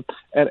 And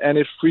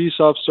it frees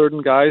up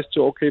certain guys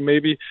to, okay,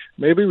 maybe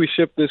we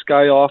ship this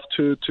guy off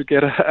to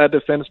get a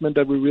defenseman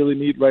that we really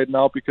need right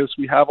now, because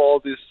we have all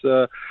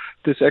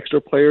this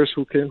extra players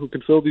who can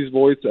fill these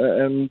voids,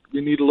 and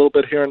we need a little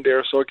bit here and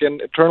there. So again,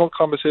 internal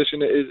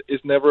competition is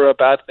never a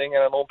bad thing,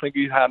 and I don't think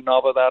we've had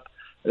enough of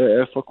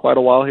that for quite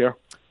a while here.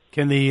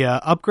 Can the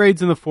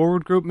upgrades in the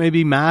forward group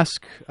maybe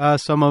mask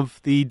some of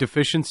the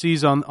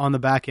deficiencies on the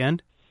back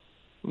end?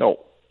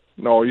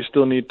 No, you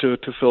still need to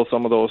fill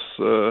some of those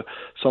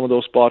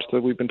spots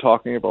that we've been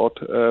talking about.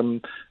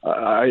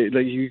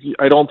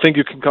 I don't think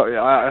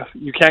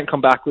you can't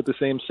come back with the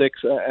same 6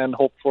 and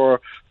hope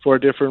for a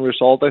different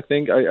result. I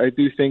think I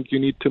do think you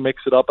need to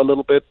mix it up a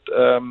little bit.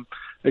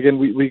 Again,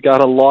 we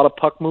got a lot of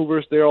puck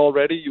movers there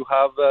already. You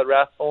have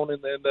Rathbone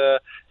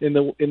in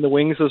the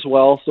wings as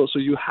well. So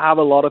you have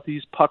a lot of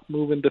these puck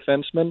moving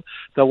defensemen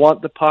that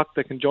want the puck,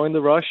 that can join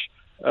the rush.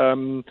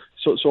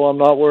 So I'm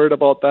not worried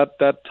about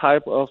that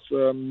type of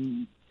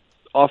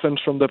offense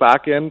from the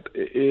back end.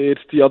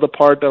 It's the other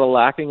part that are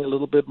lacking a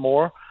little bit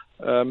more.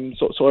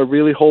 So I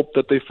really hope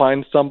that they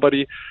find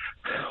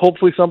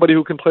hopefully somebody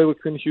who can play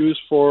with Quinn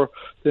Hughes for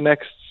the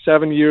next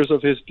 7 years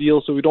of his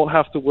deal, so we don't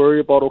have to worry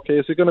about, okay,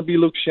 is it going to be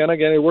Luke Schenn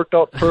again? It worked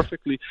out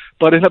perfectly,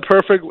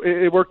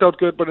 it worked out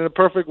good, but in a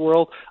perfect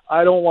world,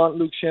 I don't want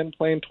Luke Schenn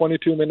playing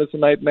 22 minutes a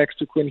night next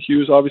to Quinn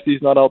Hughes. Obviously,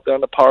 he's not out there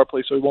on the power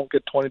play, so he won't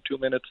get 22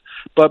 minutes.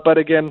 But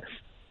again,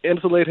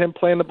 insulate him,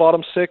 play in the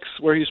bottom 6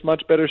 where he's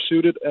much better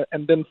suited,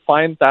 and then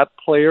find that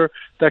player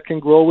that can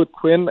grow with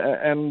Quinn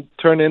and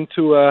turn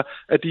into a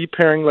deep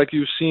pairing like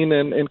you've seen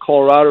in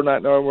Colorado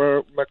now,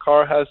 where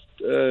Makar has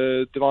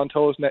Devon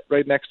Toews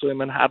right next to him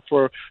and had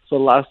for the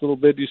last little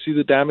bit. You see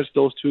the damage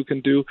those two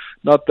can do.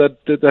 Not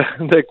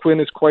that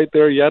Quinn is quite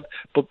there yet,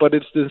 but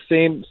it's the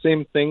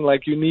same thing.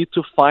 Like, you need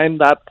to find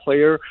that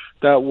player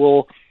that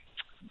will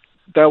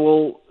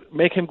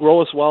make him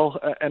grow as well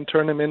and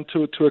turn him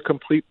into a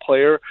complete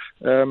player.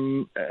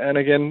 And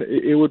again,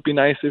 it would be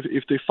nice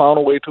if they found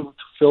a way to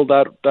fill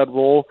that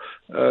role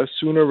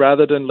sooner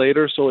rather than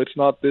later, so it's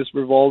not this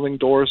revolving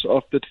doors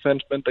of the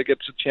defenseman that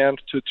gets a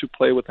chance to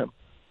play with him.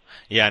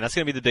 Yeah, and that's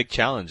going to be the big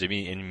challenge. I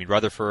mean,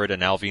 Rutherford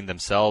and Alvin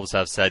themselves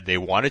have said they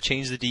want to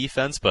change the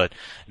defense, but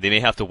they may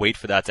have to wait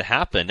for that to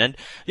happen. And,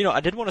 I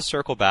did want to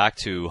circle back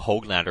to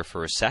Höglander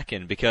for a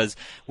second, because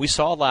we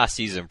saw last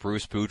season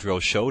Bruce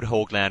Boudreau showed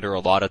Höglander a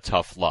lot of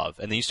tough love.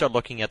 And then you start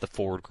looking at the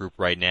forward group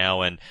right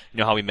now, and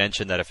how we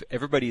mentioned that if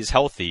everybody is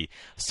healthy,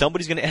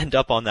 somebody's going to end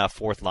up on that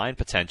fourth line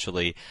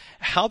potentially.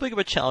 How big of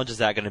a challenge is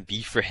that going to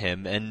be for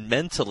him? And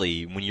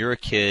mentally, when you're a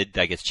kid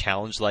that gets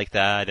challenged like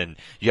that and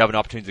you have an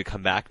opportunity to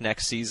come back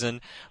next season,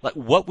 season. Like,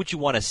 what would you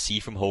want to see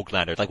from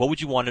Höglander? Like, what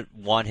would you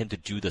want him to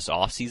do this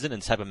off season,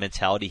 and the type of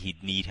mentality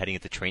he'd need heading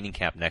into training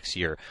camp next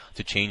year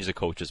to change the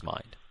coach's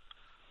mind?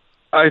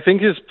 I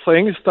think his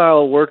playing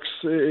style works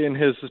in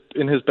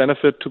his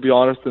benefit, to be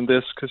honest, in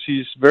this, because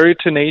he's very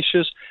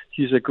tenacious.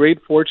 He's a great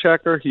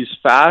forechecker. He's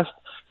fast.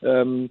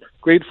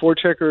 Great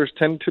forecheckers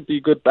tend to be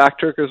good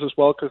backcheckers as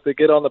well, because they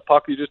get on the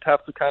puck. You just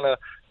have to kind of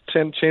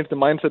change the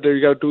mindset there.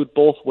 You got to do it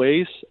both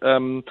ways.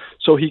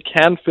 So he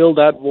can fill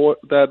that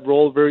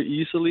role very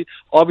easily.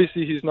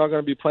 Obviously, he's not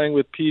going to be playing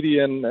with Petey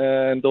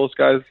and those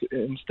guys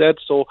instead.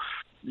 So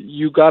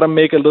you got to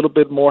make a little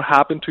bit more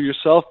happen to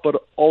yourself. But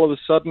all of a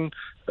sudden,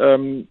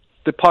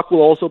 the puck will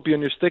also be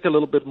on your stick a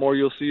little bit more.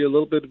 You'll see a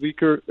little bit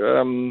weaker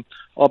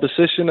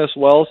opposition as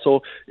well.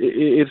 So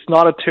it's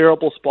not a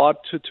terrible spot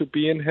to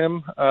be in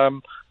him.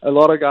 A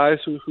lot of guys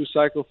who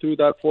cycle through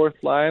that fourth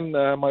line,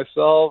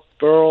 myself,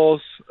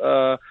 Burrows,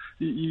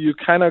 you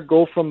kind of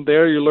go from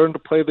there. You learn to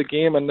play the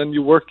game, and then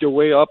you work your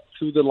way up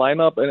through the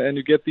lineup, and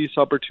you get these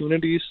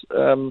opportunities.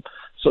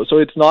 So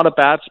it's not a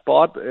bad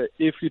spot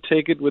if you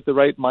take it with the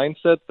right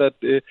mindset, that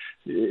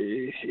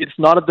it's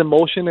not a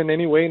demotion in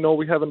any way. No,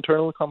 we have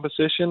internal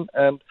competition,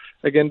 and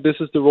again, this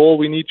is the role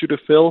we need you to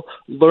fill.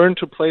 Learn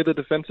to play the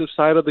defensive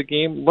side of the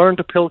game. Learn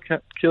to kill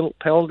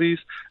penalties,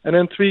 and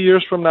then 3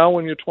 years from now,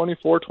 when you're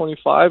 24,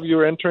 25,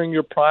 you're entering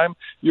your prime.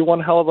 You're one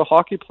hell of a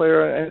hockey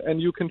player,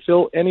 and you can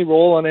fill any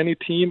role on any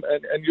team,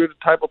 and you're the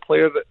type of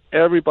player that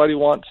everybody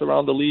wants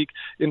around the league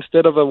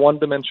instead of a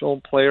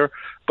one-dimensional player.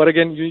 But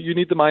again, you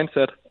need the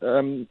mindset.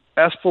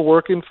 As for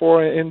working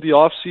for in the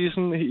off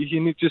season,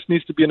 he just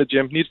needs to be in the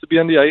gym, needs to be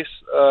on the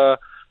ice.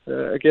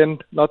 Again,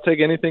 not take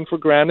anything for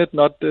granted,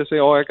 not to say,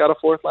 I got a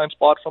fourth line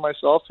spot for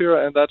myself here,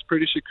 and that's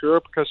pretty secure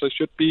because I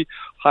should be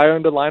higher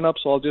in the lineup,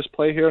 so I'll just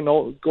play here.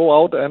 No,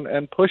 go out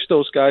and push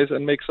those guys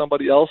and make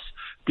somebody else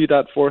be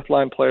that fourth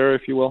line player,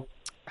 if you will.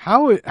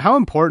 How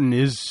important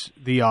is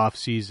the off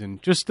season?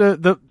 Just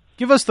the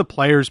give us the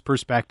player's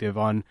perspective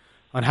on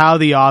how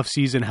the off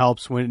season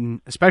helps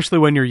especially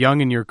when you're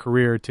young in your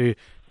career, to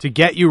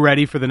get you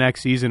ready for the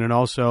next season and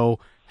also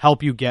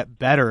help you get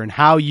better, and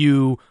how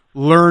you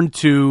learn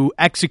to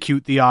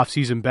execute the off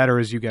season better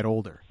as you get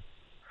older.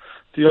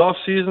 The off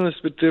season is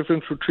a bit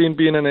different between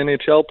being an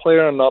NHL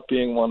player and not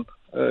being one.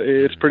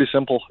 It's pretty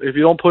simple. If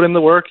you don't put in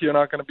the work, you're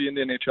not going to be in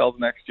the NHL the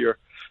next year.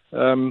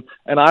 And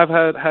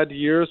I've had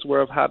years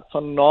where I've had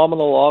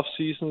phenomenal off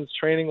seasons,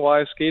 training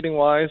wise, skating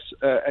wise,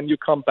 and you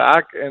come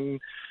back and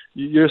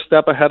you're a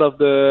step ahead of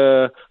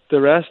the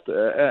rest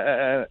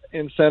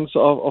in sense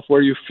of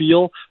where you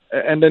feel.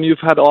 And then you've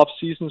had off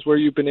seasons where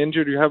you've been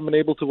injured, you haven't been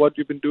able to what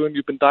you've been doing,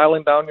 you've been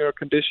dialing down your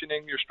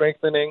conditioning, your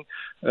strengthening.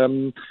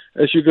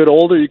 As you get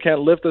older, you can't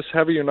lift as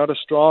heavy, you're not as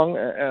strong,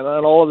 and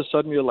then all of a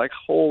sudden you're like,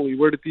 holy,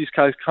 where did these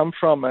guys come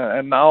from?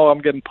 And now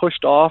I'm getting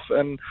pushed off,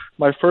 and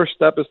my first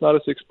step is not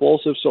as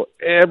explosive. So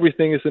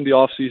everything is in the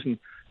off season.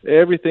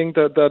 Everything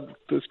that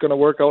is going to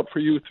work out for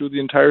you through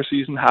the entire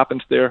season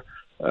happens there.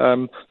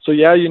 So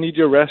yeah, you need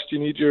your rest. You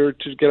need to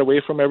get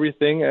away from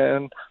everything.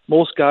 And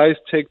most guys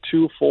take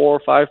 2, 4,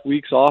 5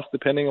 weeks off,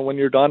 depending on when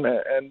you're done.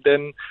 And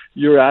then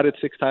you're at it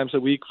 6 times a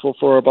week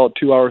for about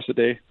 2 hours a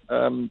day.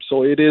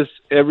 So it is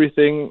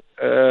everything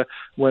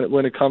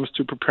when it comes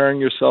to preparing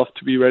yourself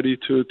to be ready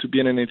to be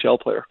an NHL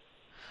player.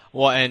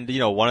 Well, and,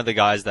 one of the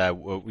guys that,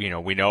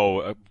 we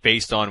know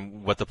based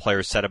on what the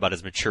players said about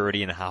his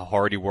maturity and how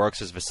hard he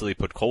works is Vasily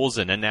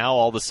Podkolzin. And now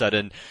all of a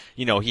sudden,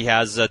 he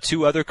has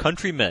 2 other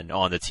countrymen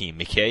on the team,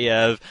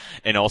 Mikheyev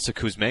and also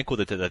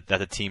Kuzmenko that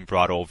the team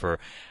brought over.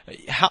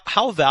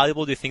 How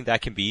valuable do you think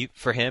that can be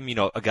for him?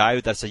 A guy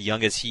that's as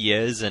young as he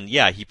is, and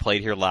yeah, he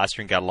played here last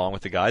year and got along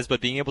with the guys,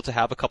 but being able to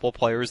have a couple of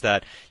players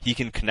that he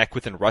can connect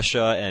with in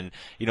Russia and,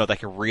 that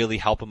can really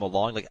help him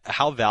along, like,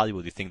 how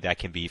valuable do you think that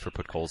can be for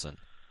Podkolzin?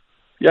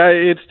 Yeah,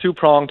 it's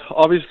two-pronged.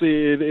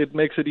 Obviously, it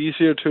makes it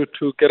easier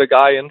to get a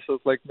guy in. So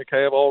it's like,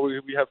 Mikheyev,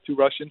 we have 2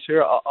 Russians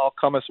here. I'll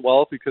come as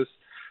well because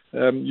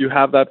you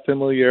have that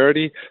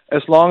familiarity.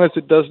 As long as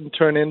it doesn't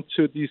turn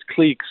into these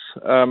cliques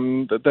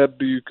that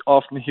you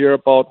often hear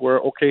about where,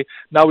 okay,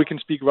 now we can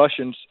speak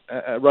Russian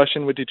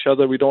with each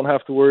other. We don't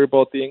have to worry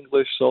about the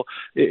English. So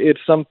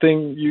it's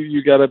something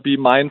you got to be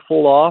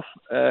mindful of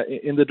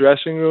in the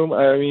dressing room.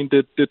 I mean,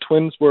 the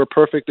Twins were a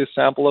perfect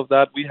example of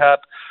that. We had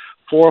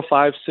 4,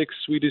 5, 6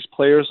 Swedish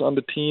players on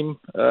the team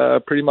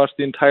pretty much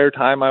the entire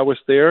time I was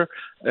there.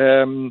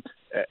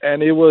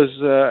 And it was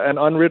an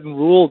unwritten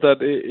rule that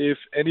if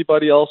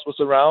anybody else was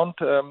around,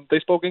 they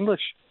spoke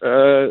English.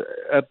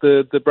 At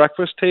the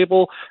breakfast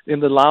table, in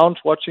the lounge,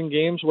 watching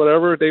games,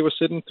 whatever, they were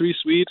sitting 3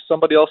 Swedes,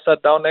 somebody else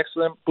sat down next to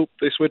them, boop,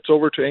 they switched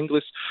over to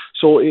English.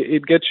 So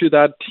it gets you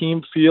that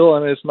team feel,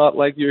 and it's not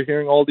like you're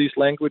hearing all these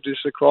languages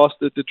across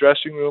the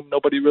dressing room.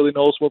 Nobody really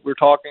knows what we're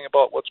talking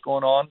about, what's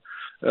going on.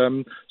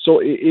 So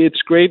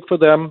it's great for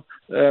them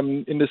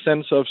in the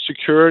sense of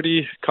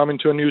security, coming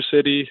to a new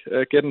city,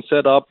 getting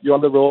set up, you're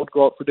on the road,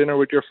 go out for dinner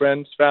with your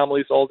friends,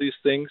 families, all these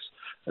things.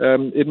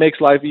 It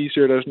makes life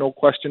easier. There's no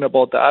question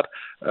about that.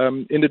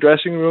 In the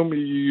dressing room,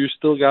 you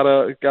still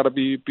gotta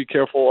be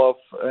careful of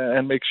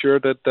and make sure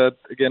that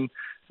again,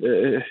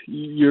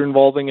 you're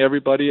involving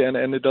everybody, and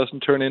it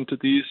doesn't turn into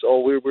these,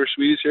 we're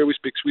Swedish here, we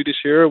speak Swedish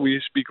here,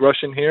 we speak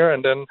Russian here,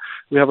 and then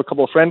we have a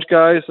couple of French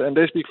guys, and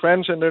they speak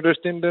French, and then there's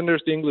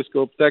the English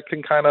group. That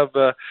can kind of,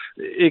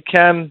 it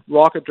can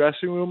rock a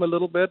dressing room a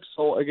little bit.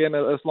 So again,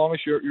 as long as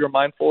you're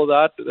mindful of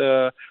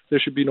that, there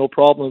should be no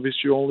problem. It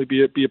should only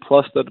be a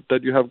plus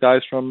that you have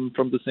guys from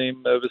the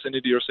same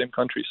vicinity or same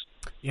countries.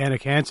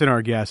 Jannik Hansen,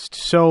 our guest.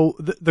 So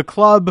the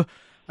club,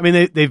 I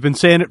mean, they've been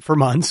saying it for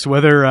months,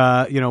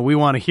 whether we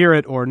want to hear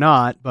it or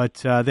not. But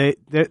they're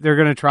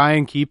going to try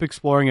and keep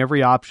exploring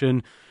every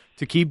option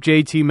to keep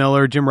JT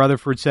Miller. Jim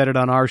Rutherford said it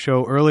on our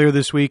show earlier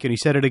this week, and he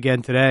said it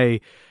again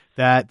today,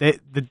 that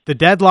the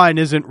deadline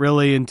isn't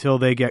really until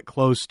they get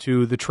close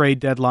to the trade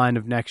deadline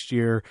of next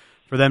year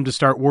for them to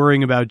start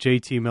worrying about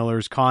JT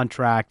Miller's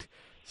contract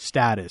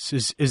status.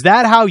 Is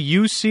that how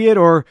you see it,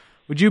 or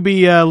would you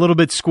be a little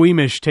bit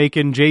squeamish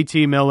taking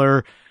JT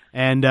Miller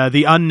and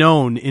the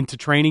unknown into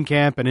training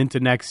camp and into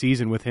next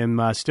season with him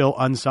still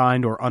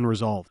unsigned or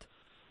unresolved?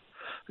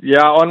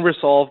 Yeah,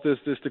 unresolved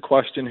is the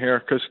question here,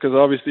 because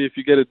obviously if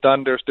you get it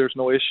done, there's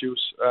no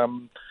issues.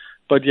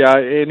 But yeah,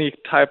 any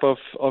type of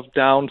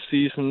down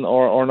season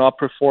or not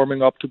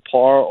performing up to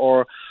par,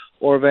 or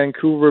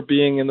Vancouver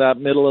being in that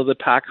middle of the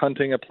pack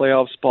hunting a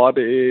playoff spot,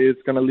 is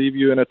going to leave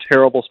you in a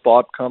terrible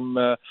spot come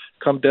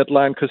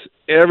deadline, because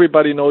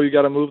everybody know you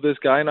got to move this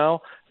guy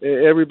now.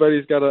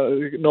 Everybody's got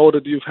to know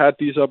that you've had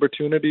these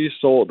opportunities.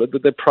 So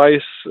the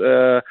price,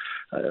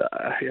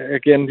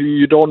 again,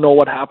 you don't know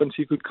what happens.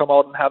 He could come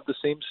out and have the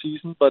same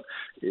season, but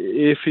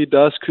if he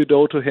does,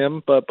 kudos to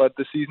him. But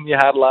the season he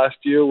had last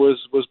year was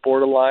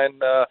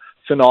borderline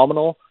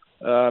phenomenal.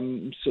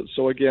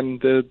 So again,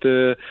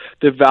 the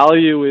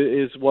value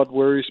is what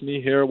worries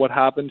me here. What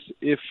happens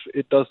if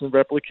it doesn't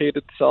replicate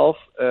itself?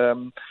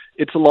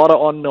 It's a lot of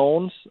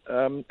unknowns,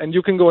 and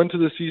you can go into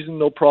the season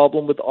no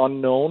problem with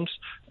unknowns.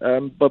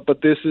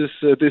 But this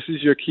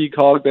is your key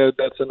cog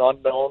that's an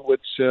unknown,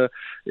 which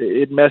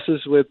it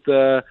messes with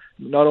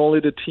not only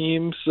the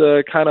team's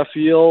kind of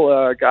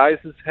feel, guys'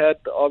 head.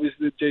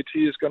 Obviously,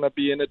 JT is going to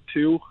be in it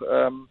too.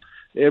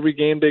 Every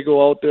game they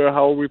go out there,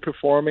 how are we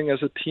performing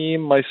as a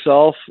team?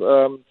 Myself,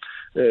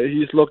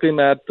 he's looking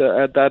at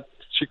that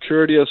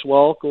security as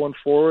well going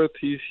forward.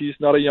 He's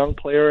not a young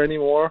player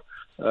anymore,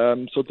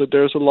 so that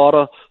there's a lot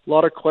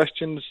of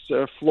questions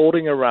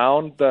floating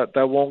around that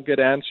won't get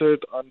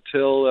answered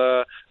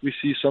until we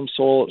see some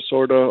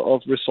sort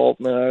of result.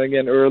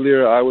 Again,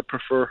 earlier I would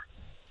prefer.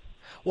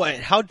 Well,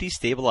 and how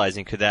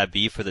destabilizing could that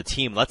be for the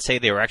team? Let's say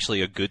they were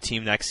actually a good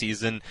team next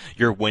season.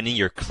 You're winning.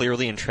 You're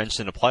clearly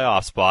entrenched in a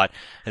playoff spot,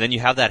 and then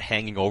you have that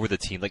hanging over the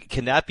team. Like,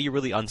 can that be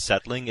really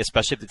unsettling,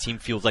 especially if the team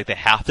feels like they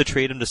have to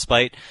trade him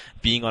despite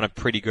being on a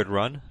pretty good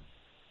run?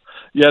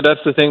 Yeah,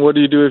 that's the thing. What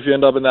do you do if you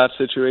end up in that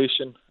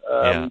situation?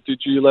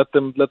 Did you let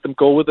them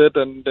go with it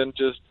and then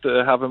just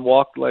have him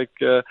walk like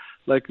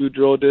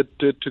Gaudreau did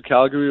to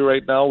Calgary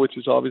right now, which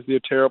is obviously a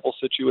terrible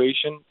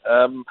situation.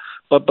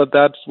 But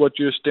that's what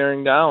you're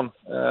staring down.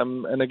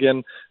 And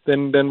again,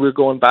 then we're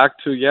going back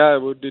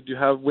to, did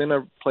you win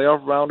a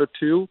playoff round or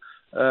two?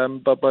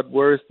 But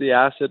where's the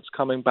assets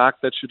coming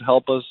back that should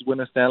help us win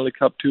a Stanley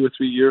Cup 2 or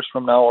 3 years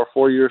from now or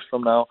 4 years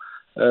from now?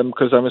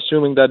 Because I'm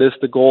assuming that is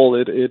the goal.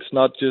 It's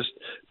not just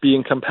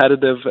being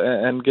competitive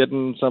and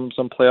getting some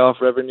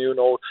playoff revenue.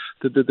 No,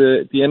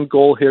 the end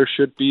goal here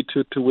should be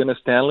to win a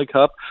Stanley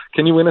Cup.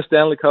 Can you win a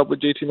Stanley Cup with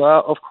JT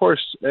Miller? Of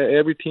course,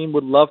 every team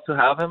would love to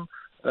have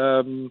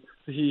him.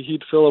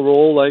 He'd fill a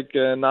role like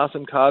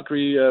Nazem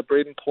Kadri,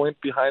 Braden Point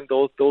behind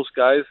those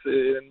guys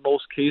in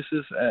most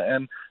cases,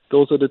 and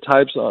those are the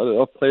types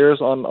of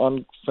players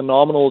on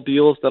phenomenal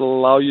deals that will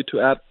allow you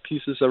to add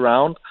pieces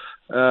around.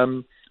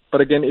 But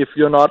again, if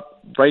you're not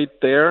right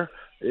there,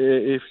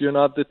 if you're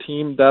not the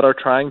team that are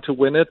trying to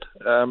win it,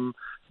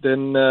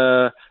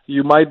 then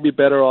you might be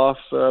better off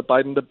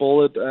biting the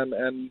bullet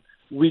and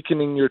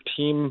weakening your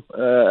team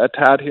a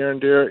tad here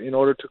and there in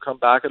order to come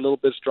back a little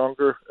bit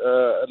stronger,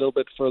 a little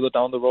bit further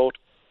down the road.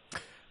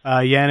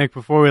 Jannik,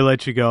 before we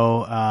let you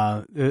go,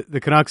 the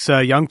Canucks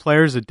young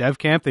players at Dev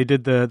Camp, they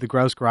did the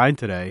Grouse Grind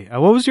today.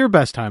 What was your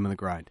best time in the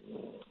grind?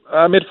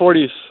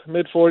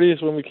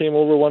 Mid-40s when we came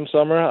over one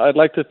summer. I'd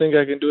like to think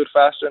I can do it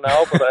faster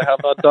now, but I have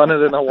not done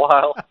it in a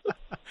while.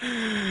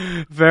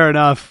 Fair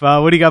enough.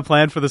 What do you got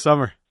planned for the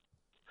summer?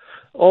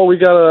 Oh, we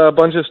got a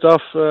bunch of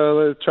stuff.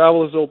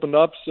 Travel has opened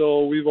up,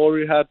 so we've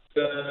already had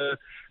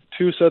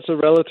 2 sets of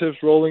relatives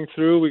rolling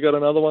through. We got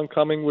another one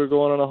coming. We're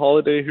going on a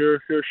holiday here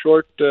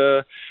short,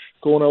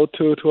 going out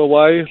to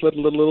Hawaii, let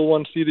the little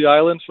one see the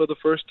islands for the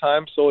first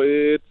time. So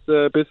it's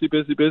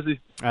busy.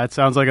 That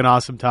sounds like an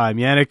awesome time.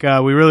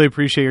 Jannik, we really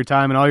appreciate your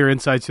time and all your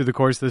insights through the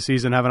course of the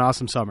season. Have an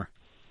awesome summer.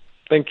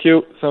 Thank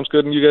you. Sounds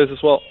good, and you guys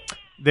as well.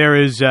 There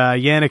is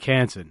Jannik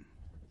Hansen.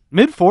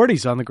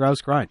 Mid-40s on the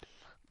Grouse Grind.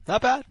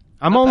 Not bad.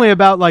 I'm only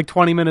about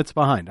 20 minutes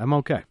behind. I'm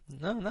okay.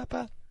 No, not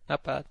bad.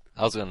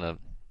 I was going to...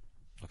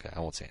 Okay, I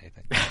won't say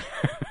anything.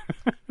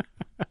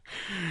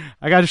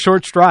 I got a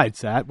short stride,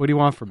 Sat. What do you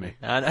want from me?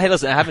 Hey,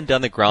 listen, I haven't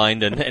done the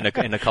grind in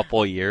a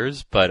couple of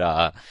years,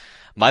 but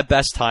my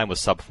best time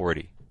was sub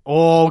 40.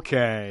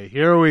 Okay,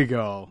 here we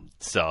go.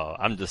 So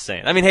I'm just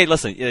saying. I mean, hey,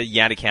 listen,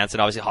 Jannik Hansen,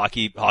 obviously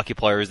hockey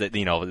players that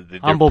they're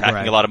Humble packing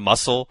brag. a lot of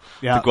muscle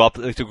to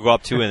go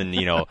up to,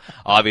 and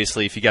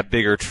obviously if you got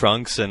bigger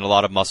trunks and a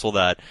lot of muscle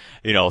that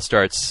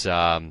starts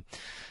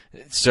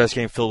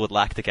getting filled with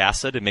lactic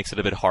acid, it makes it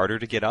a bit harder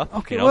to get up.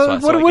 Okay,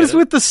 what is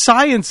with the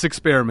science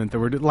experiment that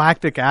we're doing,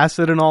 lactic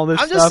acid and all this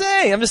stuff?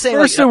 I'm just saying.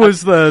 First it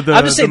was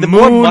the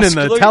more moon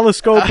muscular... and the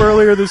telescope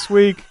earlier this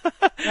week.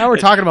 Now we're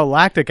talking about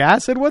lactic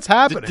acid. What's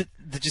happening?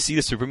 Did you see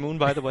the supermoon,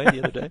 by the way,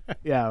 the other day?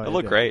 Yeah. It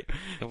looked great.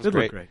 It was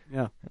great. Look great.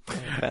 Yeah.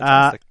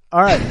 Fantastic.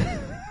 All right.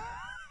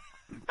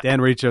 Dan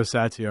Riccio,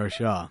 Satyar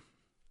Shah.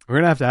 We're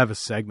going to have a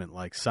segment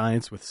like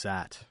Science with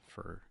Sat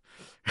for...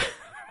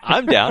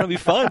 I'm down. It'll be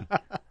fun.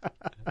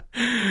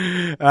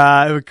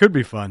 It could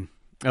be fun.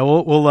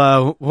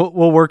 We'll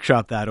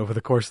workshop that over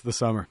the course of the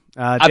summer.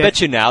 I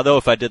bet you now, though,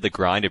 if I did the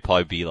grind, it'd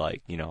probably be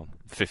like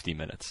 50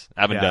 minutes.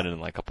 I haven't done it in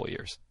like a couple of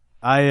years.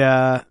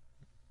 I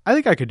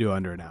think I could do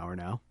under an hour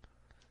now.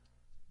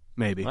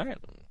 Maybe. All right,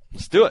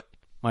 let's do it.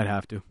 Might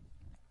have to.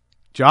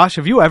 Josh,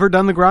 have you ever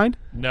done the grind?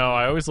 No,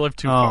 I always live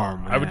too far.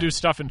 Man. I would do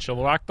stuff in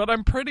Chilliwack, but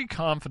I'm pretty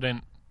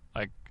confident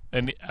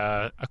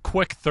a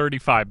quick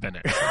 35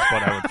 minutes is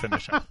what I would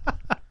finish on.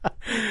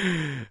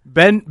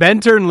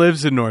 Ben Turn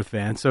lives in North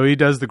Van, so he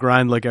does the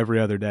grind like every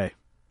other day.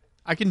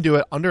 I can do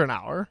it under an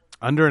hour.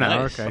 Under an Nice.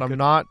 hour, okay. But I'm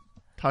not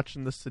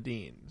touching the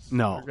Sedines.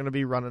 No. They're going to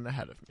be running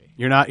ahead of me.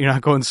 You're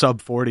not going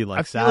sub 40 like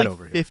I feel Sat like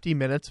over here. 50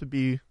 minutes would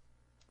be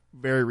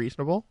very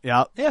reasonable.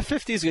 Yeah, Yeah,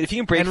 50 is good. If you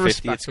can break And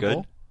 50, it's good.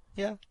 respectable.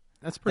 Yeah.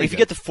 that's Like, pretty if you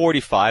good. get to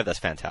 45, that's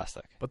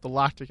fantastic. But the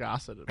lactic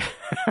acid.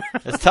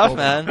 It's tough,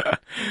 man.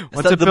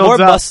 Once it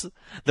builds up.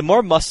 The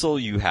more muscle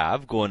you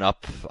have going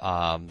up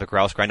the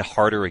grouse grind, the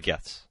harder it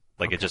gets.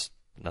 Like, it just,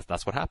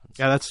 that's what happens.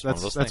 Yeah, It's one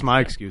of those that's things. my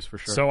excuse for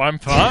sure. So I'm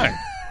fine.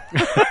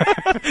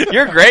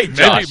 You're great,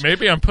 Josh.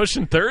 maybe I'm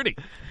pushing 30.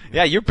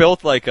 Yeah, you're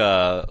built like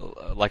a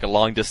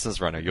long distance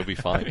runner. You'll be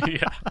fine.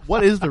 Yeah.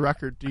 What is the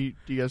record? Do you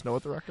guys know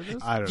what the record is?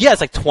 I don't Yeah, it's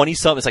like 20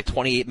 something. It's like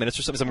 28 minutes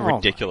or something. Oh my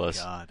Ridiculous.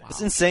 God.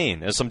 It's insane.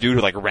 There's some dude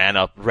who like ran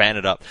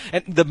it up.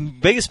 And the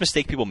biggest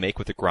mistake people make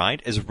with the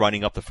grind is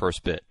running up the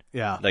first bit.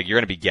 Yeah. Like, you're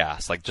gonna be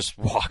gassed. Like, just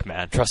walk,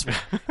 man. Trust me.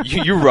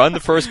 you run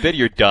the first bit,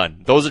 you're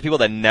done. Those are people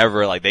that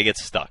never they get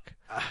stuck.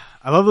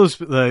 I love those.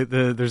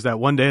 There's that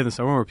one day in the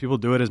summer where people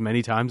do it as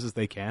many times as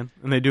they can,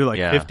 and they do like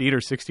Yeah. 15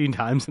 or 16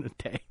 times in a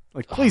day.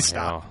 Like, please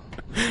stop.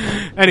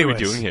 What Anyways,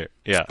 are we doing here?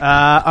 Yeah.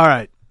 all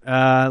right.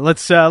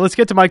 Let's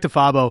get to Mike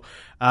DeFabo,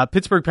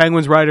 Pittsburgh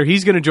Penguins writer.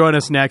 He's going to join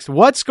us next.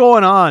 What's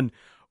going on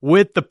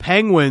with the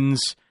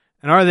Penguins,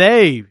 and are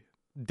they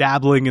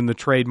dabbling in the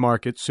trade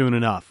market soon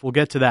enough? We'll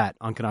get to that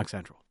on Canuck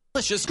Central.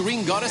 Delicious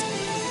green goddess.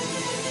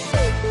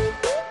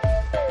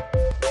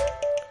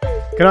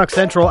 Canuck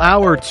Central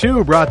Hour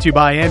 2 brought to you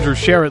by Andrew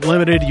Sherritt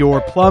Limited, your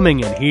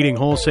plumbing and heating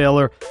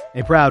wholesaler,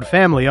 a proud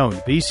family-owned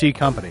BC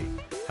company,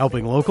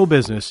 helping local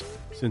business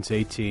since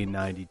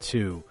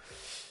 1892.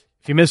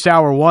 If you missed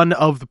Hour 1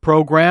 of the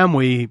program,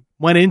 we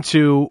went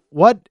into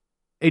what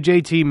a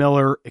JT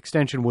Miller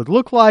extension would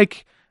look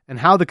like and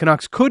how the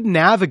Canucks could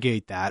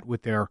navigate that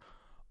with their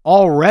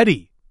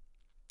already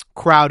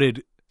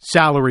crowded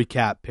salary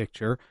cap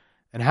picture,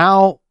 and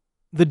how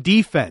the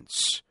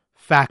defense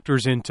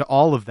factors into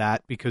all of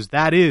that, because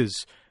that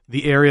is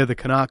the area the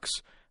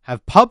Canucks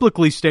have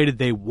publicly stated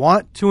they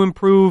want to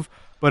improve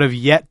but have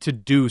yet to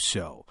do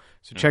so.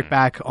 So check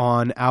back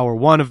on Hour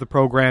 1 of the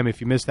program if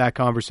you missed that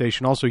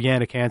conversation. Also,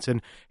 Jannik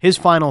Hansen, his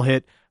final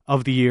hit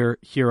of the year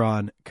here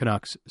on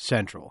Canucks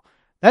Central.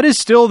 That is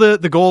still the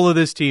goal of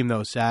this team,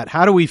 though, Sat.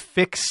 How do we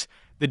fix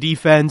the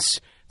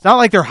defense? It's not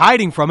like they're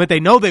hiding from it. They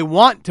know they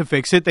want to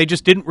fix it. They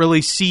just didn't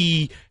really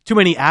see too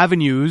many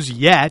avenues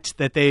yet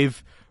that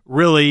they've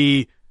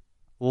really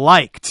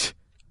liked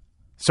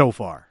so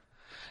far.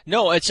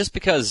 No, it's just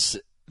because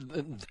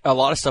a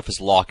lot of stuff is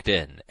locked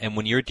in, and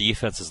when your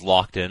defense is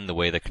locked in the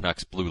way the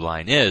Canucks blue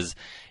line is,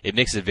 it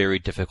makes it very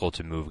difficult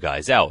to move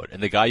guys out.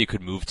 And the guy you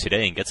could move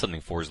today and get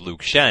something for is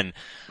Luke Shen,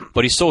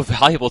 but he's so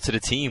valuable to the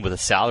team with the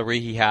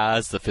salary he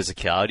has, the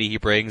physicality he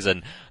brings,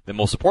 and the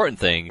most important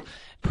thing,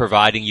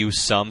 providing you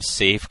some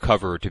safe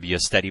cover to be a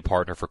steady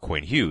partner for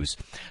Quinn Hughes.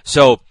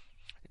 So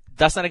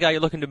that's not a guy you're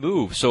looking to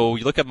move. So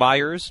you look at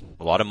Myers,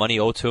 a lot of money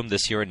owed to him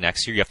this year and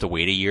next year. You have to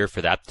wait a year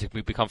for that to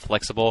become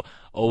flexible.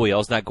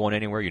 OEL's not going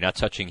anywhere. You're not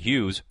touching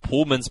Hughes.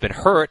 Pullman's been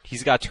hurt.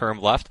 He's got term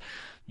left.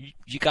 You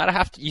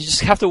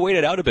just have to wait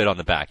it out a bit on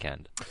the back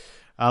end.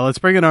 Let's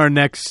bring in our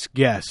next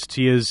guest.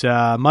 He is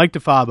Mike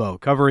DeFabo,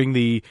 covering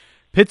the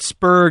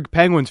Pittsburgh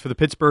Penguins for the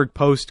Pittsburgh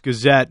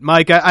Post-Gazette.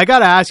 Mike, I got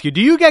to ask you,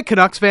 do you get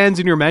Canucks fans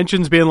in your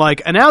mentions being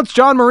like, announce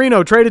John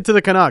Marino traded to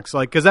the Canucks?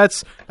 Like, because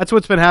that's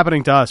what's been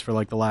happening to us for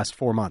like the last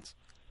 4 months.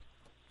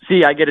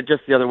 See, I get it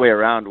just the other way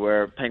around,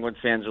 where Penguins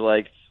fans are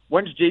like,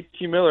 when's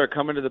JT Miller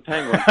coming to the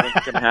Penguins? When's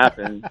it going to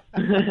happen?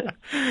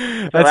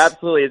 So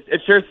absolutely.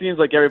 It sure seems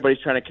like everybody's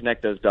trying to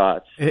connect those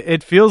dots.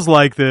 It feels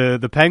like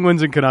the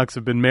Penguins and Canucks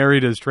have been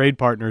married as trade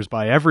partners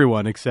by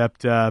everyone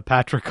except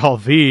Patrick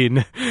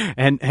Allvin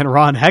and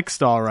Ron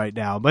Hextall right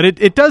now. But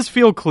it does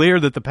feel clear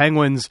that the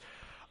Penguins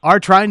are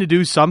trying to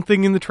do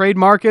something in the trade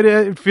market.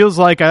 It feels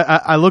like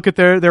I look at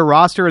their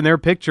roster and their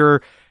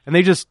picture, and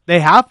they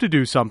have to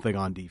do something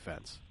on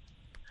defense.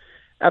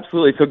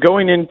 Absolutely. So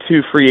going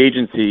into free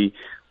agency,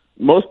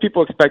 most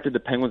people expected the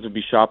Penguins would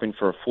be shopping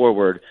for a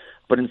forward,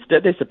 but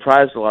instead they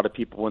surprised a lot of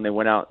people when they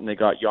went out and they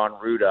got Jan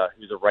Ruda,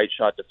 who's a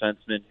right-shot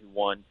defenseman who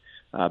won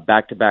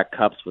back-to-back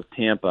cups with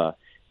Tampa.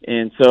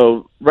 And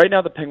so right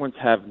now the Penguins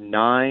have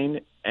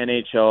 9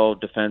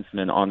 NHL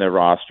defensemen on their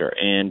roster.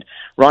 And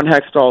Ron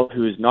Hextall,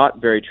 who is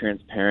not very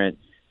transparent,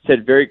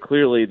 said very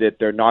clearly that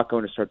they're not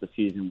going to start the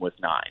season with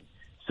 9.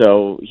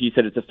 So he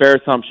said it's a fair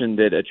assumption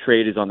that a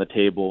trade is on the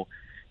table.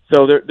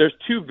 So there's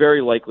 2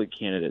 very likely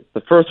candidates.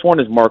 The first one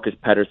is Marcus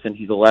Pettersson.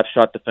 He's a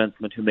left-shot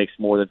defenseman who makes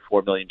more than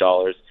 $4 million.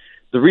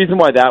 The reason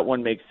why that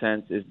one makes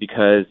sense is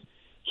because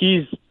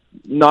he's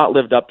not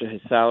lived up to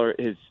his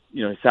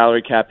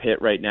salary cap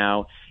hit right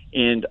now.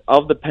 And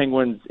of the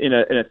Penguins, in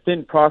a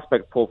thin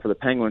prospect pool for the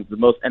Penguins, the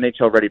most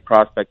NHL-ready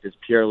prospect is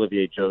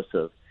Pierre-Olivier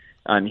Joseph,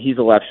 and he's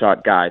a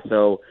left-shot guy.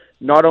 So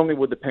not only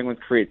would the Penguins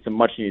create some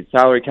much-needed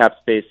salary cap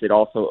space, they'd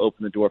also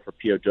open the door for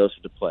P.O.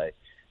 Joseph to play.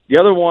 The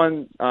other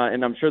one,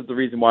 and I'm sure the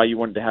reason why you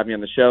wanted to have me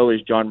on the show,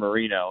 is John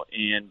Marino.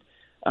 And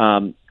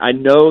I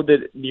know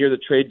that near the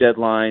trade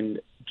deadline,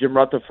 Jim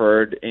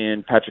Rutherford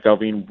and Patrick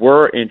Allvin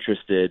were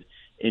interested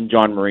in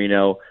John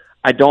Marino.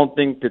 I don't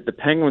think that the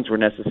Penguins were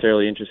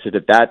necessarily interested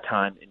at that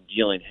time in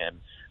dealing him,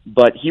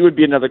 but he would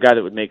be another guy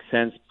that would make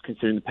sense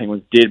considering the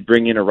Penguins did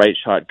bring in a right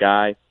shot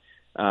guy.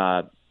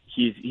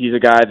 He's a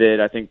guy that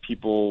I think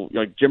people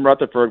like Jim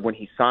Rutherford, when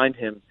he signed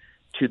him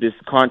to this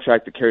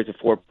contract that carries a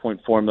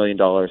 $4.4 million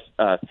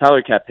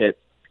salary cap hit,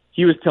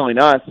 he was telling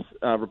us,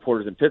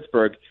 reporters in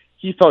Pittsburgh,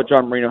 he felt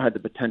John Marino had the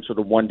potential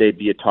to one day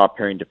be a top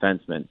pairing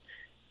defenseman.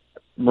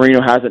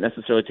 Marino hasn't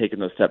necessarily taken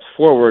those steps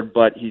forward,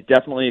 but he's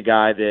definitely a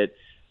guy that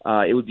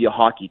it would be a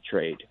hockey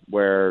trade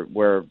where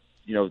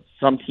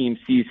some team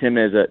sees him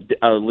as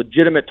a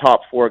legitimate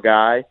top 4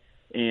 guy,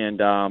 and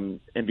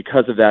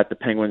because of that, the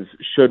Penguins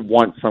should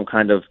want some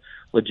kind of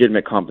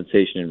legitimate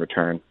compensation in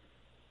return.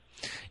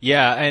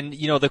 Yeah, and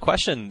the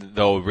question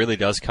though really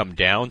does come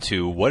down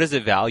to what is the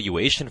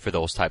valuation for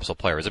those types of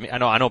players. I mean,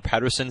 I know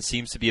Pettersson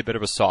seems to be a bit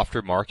of a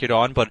softer market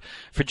on, but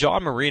for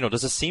John Marino,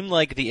 does it seem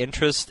like the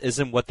interest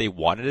isn't what they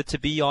wanted it to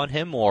be on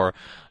him, or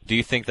do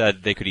you think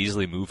that they could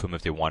easily move him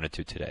if they wanted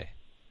to today?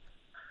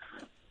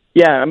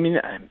 Yeah, I mean,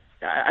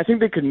 I think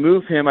they could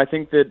move him. I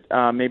think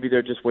that maybe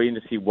they're just waiting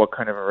to see what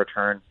kind of a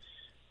return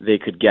they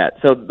could get.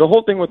 So the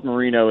whole thing with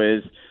Marino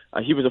is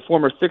he was a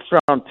former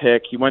 6th-round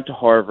pick. He went to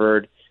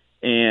Harvard,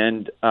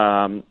 and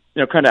kind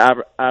of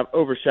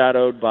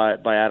overshadowed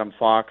by Adam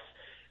Fox.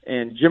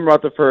 And Jim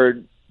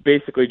Rutherford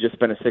basically just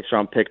spent a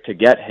 6th-round pick to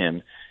get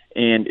him.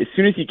 And as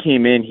soon as he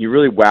came in, he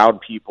really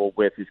wowed people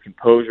with his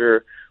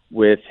composure,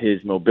 with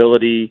his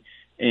mobility,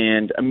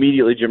 and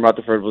immediately Jim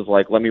Rutherford was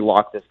like, "Let me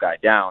lock this guy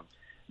down."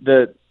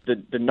 The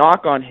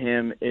knock on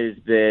him is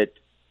that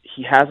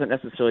he hasn't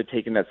necessarily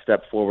taken that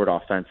step forward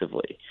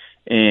offensively.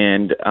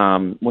 And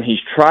when he's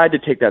tried to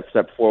take that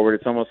step forward,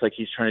 it's almost like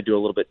he's trying to do a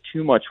little bit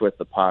too much with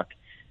the puck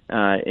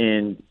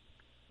and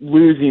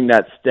losing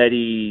that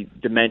steady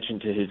dimension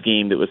to his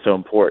game that was so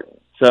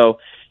important. So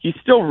he's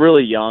still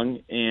really young,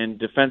 and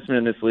defensemen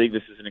in this league,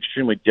 this is an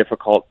extremely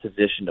difficult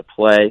position to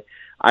play.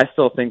 I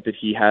still think that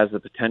he has the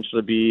potential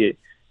to be,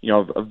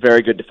 a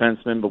very good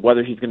defenseman, but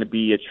whether he's going to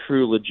be a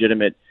true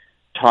legitimate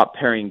top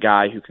pairing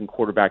guy who can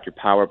quarterback your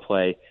power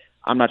play,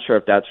 I'm not sure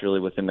if that's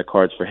really within the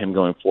cards for him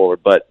going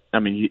forward. But I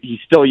mean, he's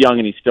still young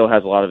and he still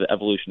has a lot of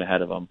evolution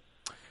ahead of him.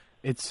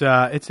 It's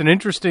an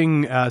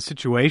interesting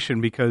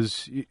situation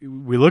because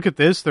we look at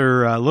this;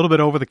 they're a little bit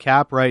over the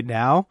cap right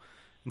now,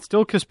 and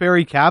still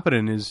Kasperi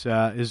Kapanen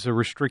is a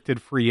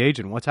restricted free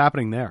agent. What's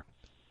happening there?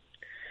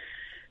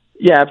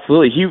 Yeah,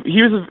 absolutely.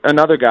 He was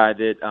another guy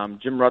that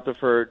Jim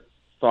Rutherford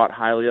thought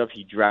highly of.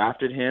 He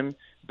drafted him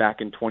back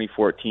in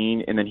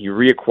 2014, and then he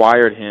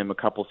reacquired him a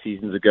couple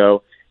seasons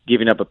ago,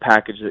 giving up a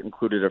package that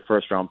included a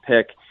first-round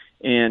pick.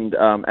 And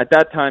at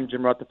that time,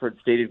 Jim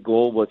Rutherford's stated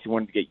goal was he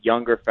wanted to get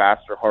younger,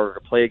 faster, harder to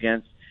play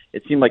against.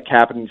 It seemed like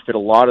Kapanen fit a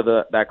lot of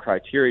that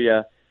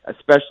criteria,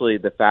 especially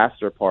the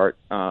faster part.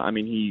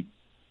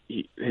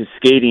 His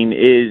skating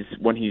is,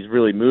 when he's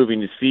really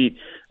moving his feet,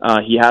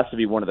 he has to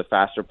be one of the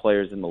faster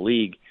players in the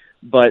league.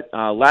 But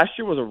last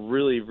year was a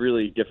really,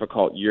 really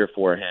difficult year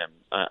for him.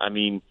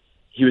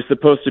 He was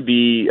supposed to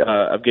be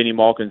Evgeny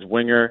Malkin's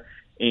winger,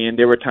 and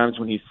there were times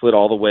when he slid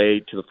all the way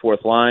to the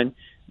 4th line.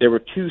 There were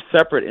 2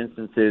 separate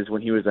instances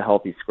when he was a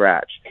healthy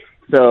scratch.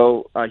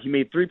 So he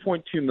made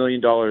 $3.2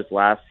 million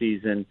last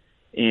season,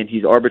 and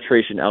he's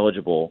arbitration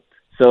eligible.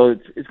 So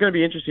it's going to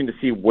be interesting to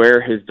see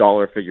where his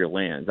dollar figure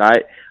lands.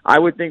 I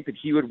would think that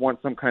he would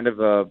want some kind of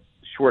a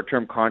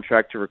short-term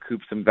contract to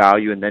recoup some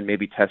value and then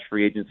maybe test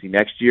free agency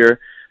next year.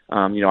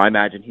 I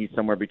imagine he's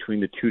somewhere between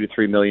the $2 to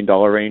 $3 million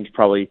range,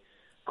 probably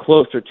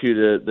closer to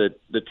the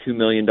 $2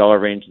 million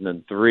range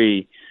than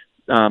 $3.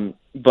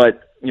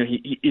 But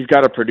he's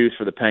got to produce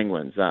for the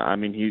Penguins.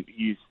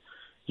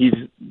 He's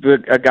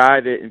a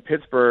guy that in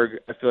Pittsburgh,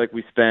 I feel like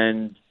we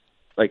spend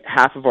like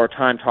half of our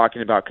time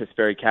talking about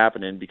Kasperi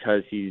Kapanen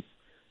because he's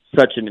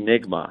such an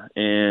enigma,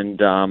 and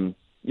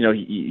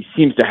he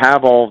seems to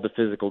have all of the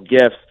physical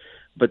gifts,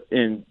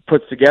 and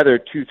puts together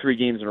 2-3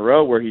 games in a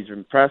row where he's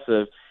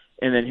impressive,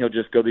 and then he'll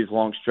just go these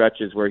long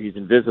stretches where he's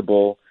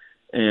invisible,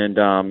 and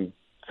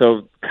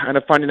so kind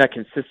of finding that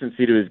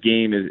consistency to his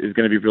game is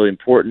going to be really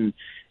important,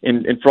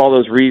 and for all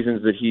those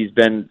reasons that he's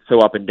been so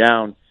up and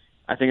down,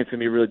 I think it's going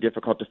to be really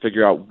difficult to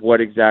figure out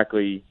what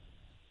exactly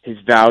his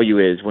value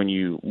is when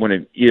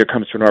it either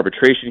comes to an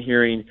arbitration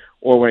hearing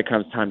or when it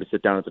comes time to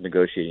sit down at the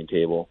negotiating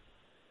table.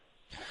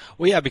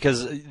 Well, yeah,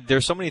 because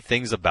there's so many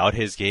things about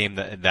his game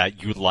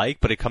that you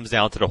like, but it comes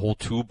down to the whole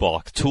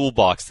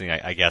toolbox thing,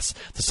 I guess,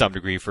 to some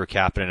degree for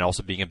Kapanen, and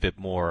also being a bit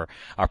more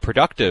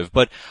productive.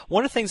 But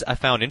one of the things I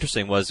found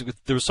interesting was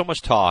there was so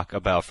much talk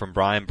from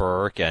Brian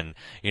Burke and,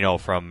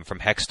 from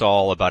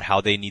Hextall about how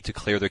they need to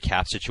clear their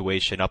cap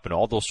situation up and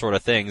all those sort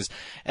of things.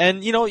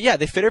 And,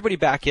 they fit everybody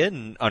back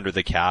in under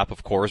the cap,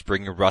 of course,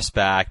 bringing Russ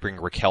back,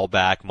 bringing Raquel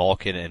back,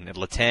 Malkin and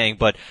Letang.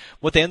 But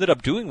what they ended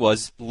up doing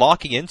was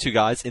locking in two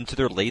guys into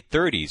their late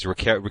 30s.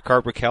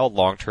 Ricard Raquel,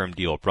 long-term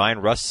deal. Brian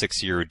Russ,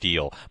 6-year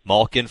deal.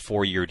 Malkin,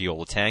 4-year deal.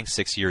 Letang,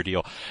 6-year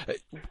deal.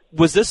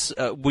 Was this?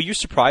 Were you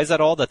surprised at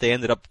all that they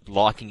ended up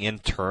locking in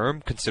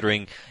term,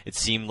 considering it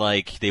seemed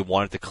like they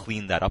wanted to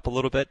clean that up a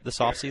little bit this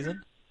offseason?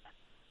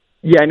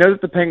 Yeah, I know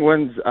that the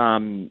Penguins,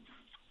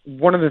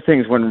 one of the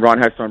things when Ron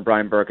Hextall and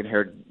Brian Burke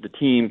inherited the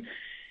team,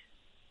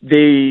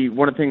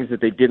 one of the things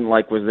that they didn't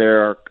like was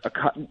there are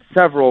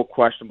several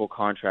questionable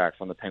contracts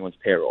on the Penguins'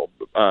 payroll.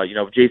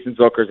 Jason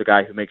Zucker is a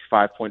guy who makes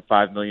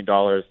 $5.5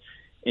 million,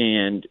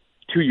 and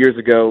 2 years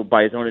ago,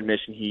 by his own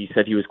admission, he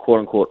said he was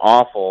quote-unquote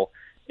awful,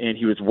 and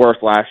he was worse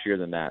last year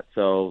than that.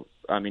 So,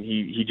 I mean,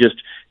 he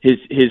just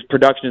his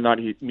production did not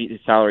meet his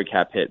salary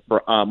cap hit.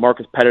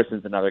 Marcus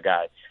Pettersson's another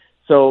guy.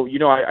 So,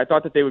 I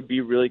thought that they would be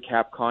really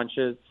cap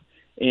conscious,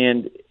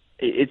 and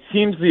it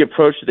seems the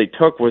approach that they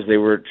took was they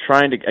were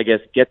trying to, I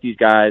guess, get these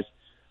guys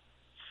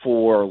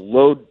for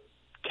low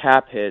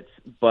cap hits,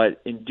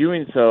 but in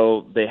doing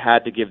so, they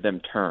had to give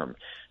them term.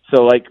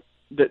 So, like,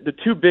 the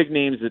two big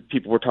names that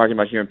people were talking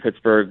about here in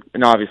Pittsburgh,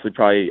 and obviously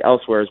probably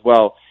elsewhere as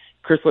well,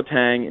 Chris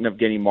Letang and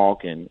Evgeny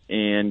Malkin.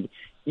 And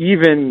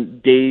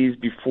even days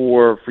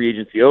before free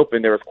agency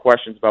opened, there was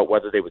questions about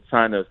whether they would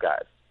sign those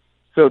guys.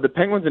 So the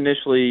Penguins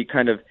initially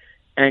kind of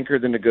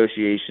anchored the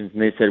negotiations,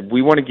 and they said,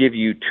 we want to give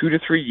you 2 to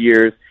 3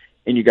 years,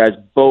 and you guys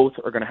both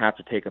are going to have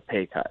to take a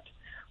pay cut.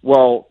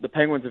 Well, the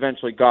Penguins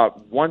eventually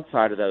got one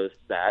side of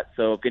that.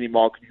 So Evgeny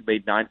Malkin, who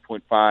made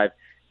 $9.5,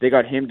 they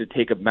got him to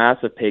take a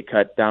massive pay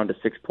cut down to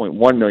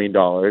 $6.1 million.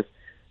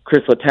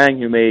 Chris Letang,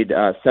 who made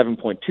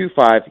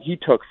 $7.25, he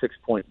took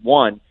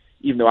 $6.1,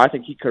 even though I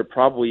think he could have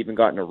probably even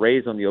gotten a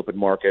raise on the open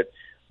market.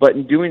 But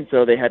in doing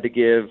so, they had to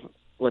give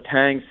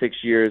Letang 6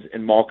 years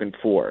and Malkin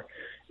 4.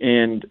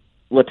 And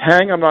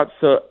Letang I'm not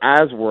so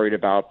as worried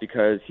about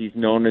because he's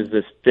known as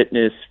this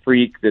fitness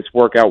freak, this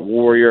workout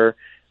warrior,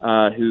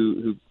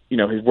 who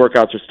his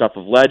workouts are stuff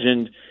of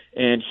legend,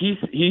 and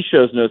he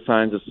shows no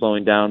signs of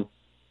slowing down.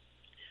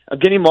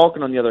 Evgeny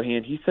Malkin, on the other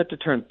hand, he's set to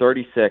turn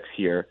 36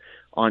 here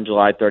on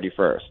July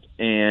 31st.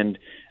 And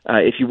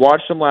if you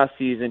watched him last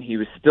season, he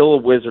was still a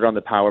wizard on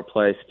the power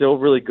play, still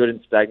really good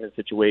in stagnant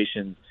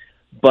situations,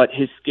 but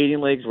his skating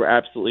legs were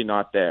absolutely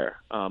not there.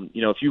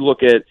 If you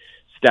look at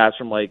stats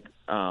from like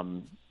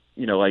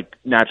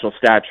Natural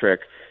Stat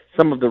Trick,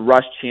 some of the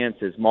rush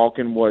chances,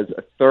 Malkin was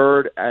a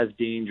third as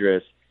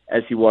dangerous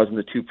as he was in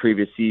the 2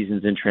 previous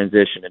seasons in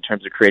transition in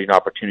terms of creating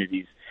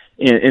opportunities.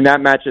 And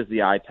that matches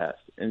the eye test.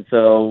 And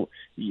so,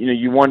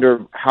 you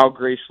wonder how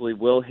gracefully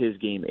will his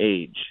game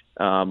age?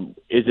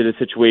 Is it a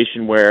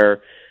situation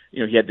where,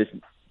 he had this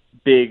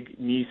big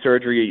knee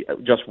surgery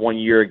just 1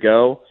 year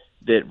ago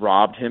that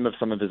robbed him of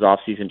some of his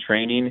off-season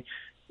training?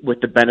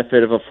 With the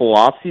benefit of a full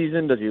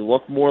off-season, does he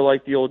look more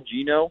like the old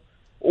Gino?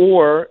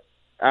 Or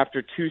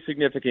after 2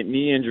 significant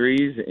knee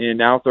injuries and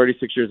now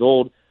 36 years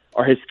old,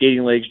 are his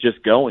skating legs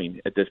just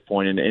going at this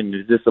point? And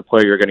is this the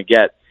player you're going to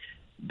get?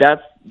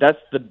 That's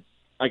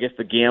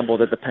the gamble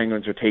that the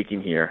Penguins are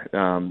taking here.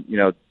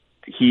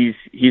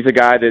 He's a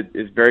guy that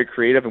is very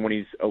creative, and when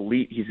he's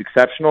elite, he's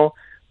exceptional.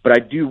 But I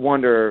do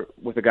wonder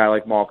with a guy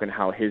like Malkin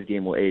how his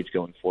game will age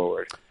going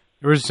forward.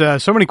 There was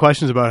so many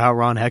questions about how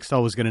Ron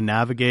Hextall was going to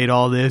navigate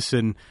all this,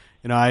 and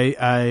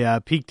I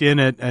peeked in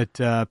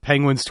at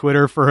Penguins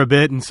Twitter for a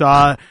bit and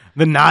saw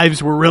the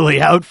knives were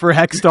really out for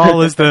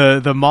Hextall as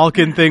the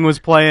Malkin thing was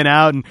playing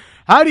out. And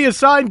how do you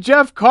sign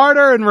Jeff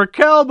Carter and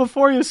Raquel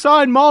before you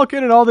sign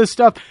Malkin and all this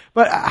stuff?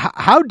 But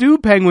how do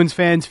Penguins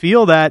fans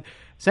feel that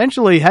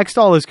essentially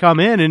Hextall has come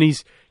in and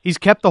he's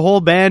kept the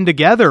whole band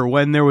together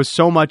when there was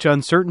so much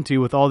uncertainty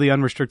with all the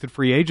unrestricted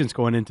free agents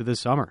going into this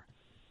summer?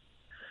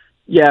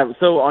 Yeah,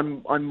 so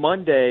on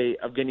Monday,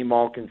 Evgeny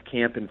Malkin's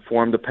camp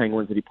informed the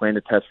Penguins that he planned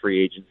to test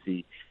free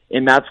agency.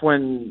 And that's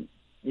when,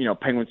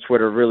 Penguins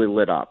Twitter really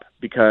lit up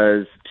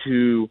because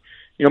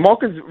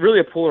Malkin's really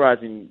a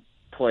polarizing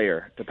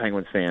player to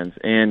Penguins fans.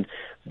 And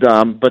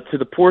but to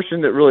the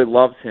portion that really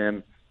loves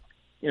him,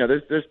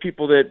 there's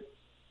people that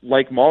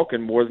like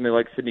Malkin more than they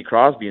like Sidney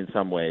Crosby in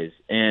some ways.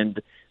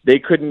 And they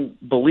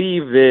couldn't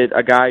believe that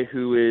a guy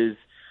who is,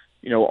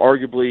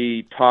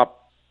 arguably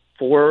top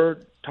 4,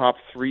 top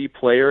 3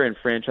 player in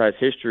franchise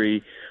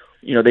history,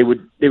 they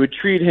would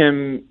treat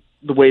him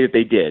the way that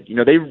they did.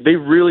 They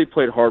really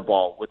played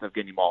hardball with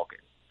Evgeny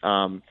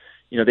Malkin.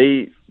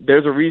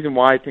 There's a reason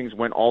why things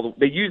went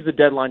they used the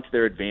deadline to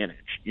their advantage,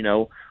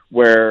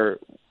 where,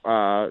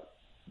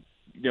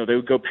 they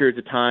would go periods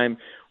of time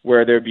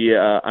where there'd be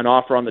an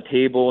offer on the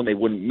table and they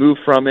wouldn't move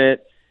from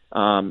it.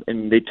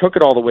 And they took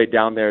it all the way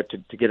down there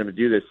to get him to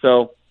do this.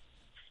 So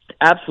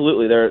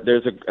absolutely,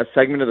 there's a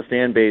segment of the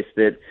fan base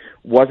that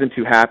wasn't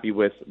too happy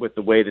with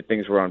the way that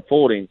things were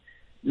unfolding.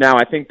 Now,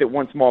 I think that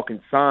once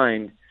Malkin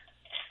signed,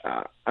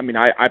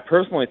 I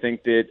personally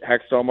think that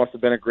Hextall must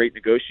have been a great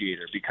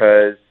negotiator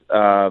because,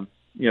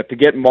 to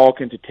get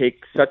Malkin to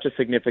take such a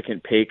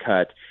significant pay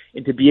cut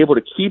and to be able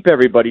to keep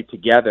everybody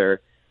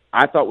together,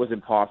 I thought was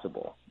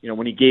impossible.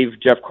 When he gave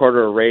Jeff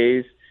Carter a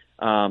raise,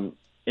 and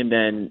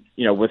then,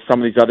 with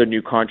some of these other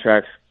new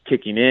contracts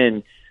kicking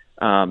in,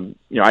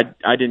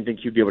 I didn't think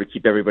he'd be able to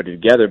keep everybody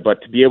together,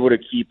 but to be able to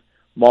keep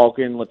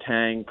Malkin,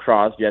 Letang,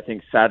 Crosby, I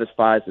think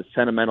satisfies the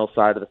sentimental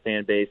side of the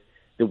fan base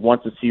that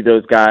wants to see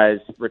those guys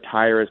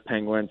retire as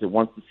Penguins, that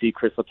wants to see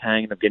Chris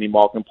Letang and Evgeny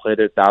Malkin play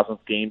their 1,000th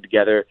game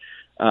together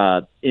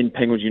in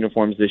Penguins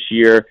uniforms this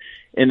year.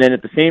 And then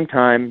at the same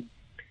time,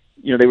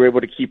 they were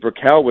able to keep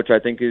Raquel, which I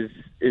think is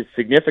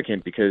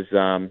significant because,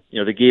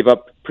 they gave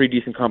up pretty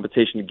decent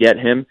compensation to get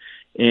him,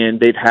 and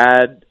they've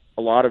had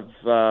a lot of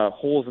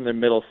holes in their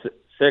middle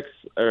six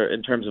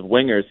in terms of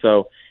wingers.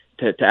 So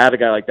to add a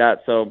guy like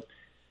that. So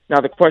now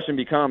the question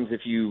becomes,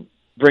 if you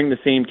bring the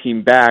same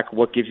team back,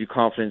 what gives you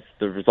confidence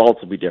the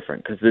results will be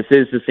different? Because this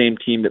is the same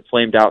team that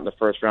flamed out in the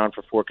first round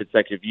for 4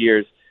 consecutive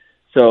years.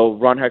 So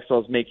Ron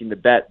Hextall is making the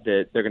bet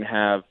that they're going to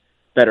have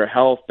better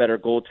health, better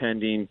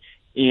goaltending,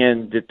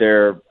 and that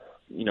their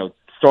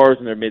stars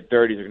in their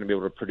mid-30s are going to be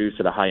able to produce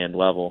at a high-end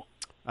level.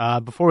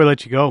 Before we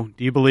let you go,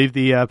 do you believe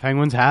the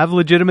Penguins have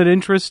legitimate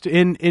interest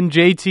in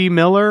JT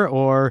Miller?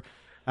 Or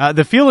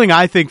the feeling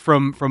I think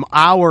from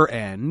our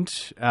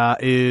end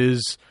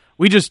is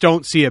we just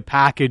don't see a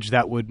package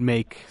that would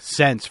make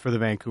sense for the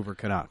Vancouver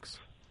Canucks.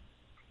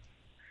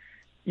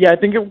 Yeah, I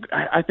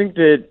think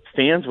that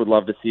fans would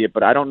love to see it,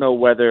 but I don't know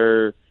what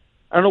it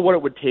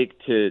would take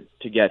to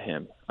get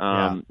him.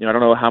 I don't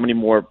know how many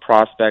more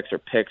prospects or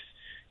picks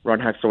Ron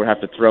Hextall would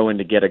have to throw in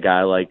to get a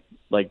guy like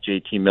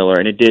JT Miller,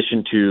 in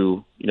addition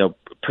to,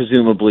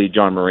 presumably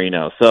John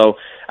Marino. So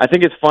I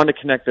think it's fun to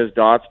connect those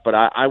dots, but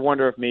I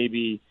wonder if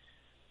maybe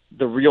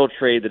the real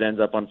trade that ends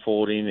up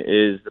unfolding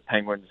is the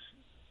Penguins,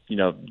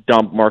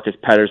 dump Marcus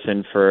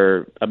Pettersson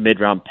for a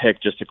mid-round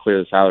pick just to clear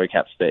the salary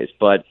cap space.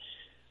 But,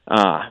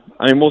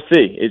 we'll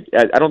see.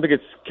 I don't think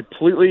it's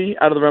completely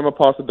out of the realm of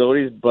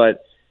possibilities,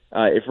 but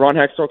if Ron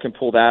Hextall can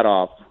pull that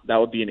off, that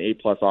would be an A+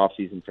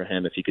 offseason for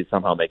him if he could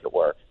somehow make it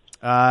work.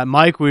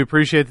 Mike, we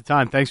appreciate the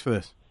time. Thanks for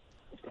this.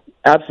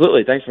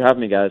 Absolutely. Thanks for having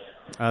me, guys.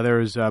 There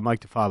is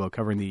Mike DeFabo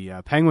covering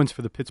the Penguins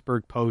for the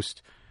Pittsburgh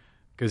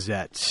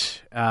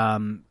Post-Gazette.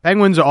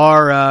 Penguins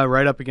are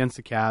right up against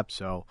the cap,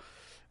 so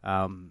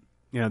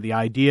the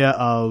idea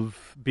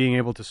of being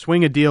able to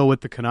swing a deal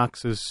with the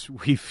Canucks, as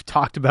we've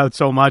talked about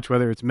so much,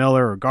 whether it's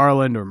Miller or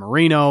Garland or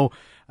Marino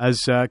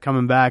as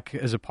coming back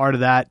as a part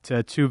of that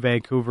to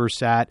Vancouver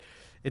sat.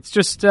 It's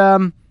just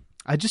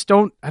I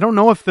don't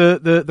know if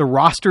the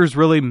rosters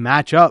really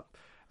match up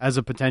as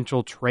a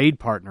potential trade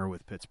partner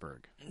with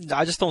Pittsburgh.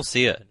 I just don't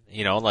see it.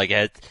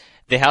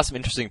 They have some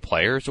interesting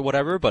players or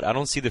whatever, but I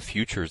don't see the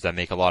futures that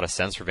make a lot of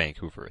sense for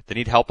Vancouver. They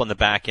need help on the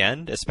back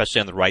end,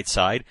 especially on the right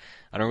side.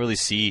 I don't really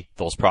see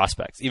those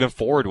prospects. Even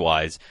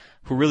forward-wise,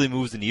 who really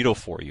moves the needle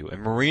for you?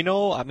 And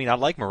Marino, I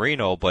like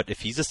Marino, but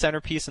if he's a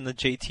centerpiece in the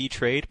JT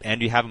trade and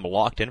you have him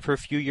locked in for a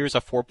few years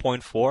at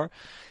 4.4,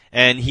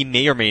 and he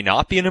may or may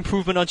not be an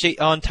improvement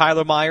on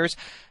Tyler Myers,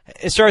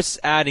 it starts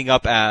adding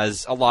up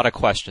as a lot of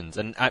questions.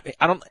 And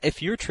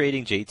if you're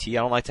trading JT,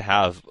 I don't like to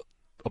have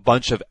a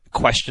bunch of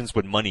questions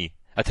with money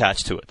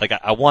attached to it.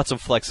 I want some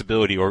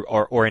flexibility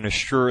or an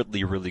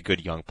assuredly really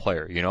good young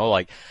player,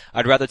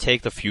 I'd rather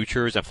take the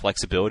futures and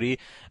flexibility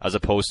as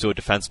opposed to a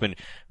defenseman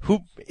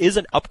who is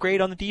an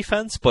upgrade on the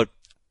defense, but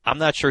I'm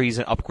not sure he's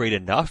an upgrade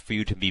enough for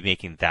you to be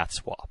making that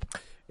swap.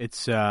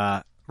 It's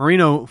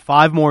Marino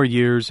 5 more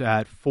years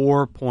at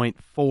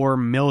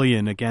 $4.4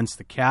 million against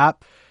the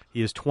cap.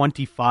 He is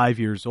 25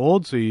 years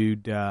old, so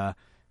you'd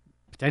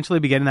potentially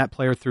be getting that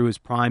player through his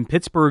prime.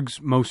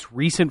 Pittsburgh's most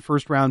recent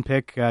first-round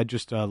pick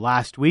just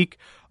last week,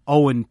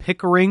 Owen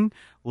Pickering,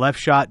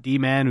 left-shot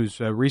D-man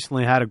who's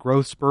recently had a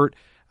growth spurt.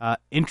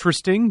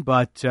 Interesting,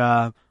 but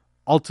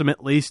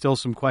ultimately still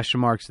some question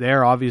marks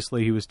there.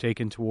 Obviously, he was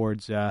taken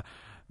towards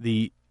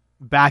the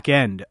back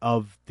end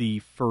of the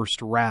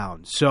first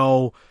round.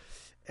 So,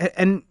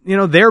 and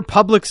their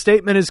public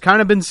statement has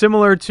kind of been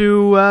similar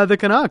to the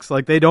Canucks.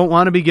 They don't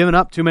want to be giving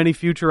up too many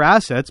future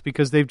assets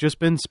because they've just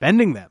been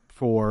spending them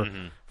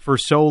for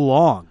so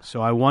long.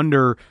 So I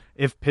wonder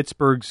if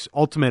Pittsburgh's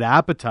ultimate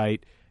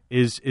appetite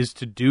is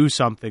to do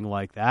something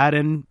like that.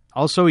 And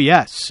Also,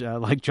 yes,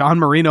 like John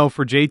Marino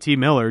for JT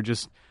Miller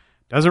just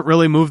doesn't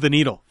really move the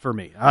needle for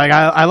me.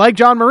 I like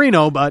John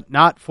Marino, but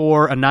not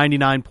for a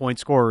 99-point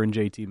scorer in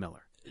JT Miller.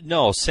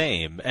 No,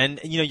 same. And,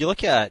 you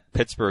look at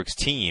Pittsburgh's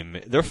team,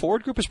 their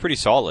forward group is pretty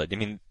solid. I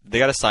mean, they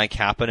got to sign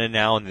Kapanen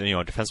now, and,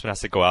 defenseman has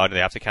to go out, and they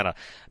have to kind of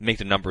make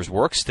the numbers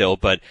work still.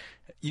 But,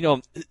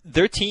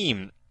 their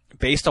team,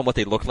 based on what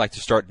they looked like to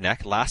start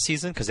last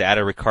season, because they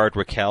added Rickard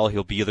Rakell,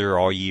 he'll be there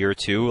all year,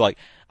 too. Like,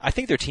 I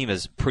think their team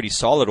is pretty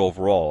solid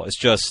overall. It's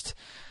just,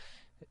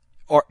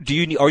 are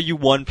you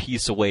one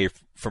piece away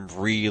from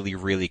really,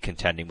 really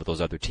contending with those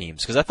other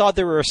teams? Because I thought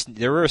they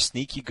were a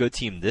sneaky good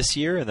team this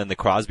year, and then the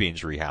Crosby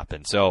injury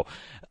happened. So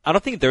I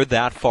don't think they're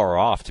that far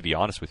off, to be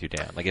honest with you,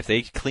 Dan. Like, if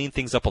they clean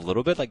things up a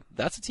little bit, like,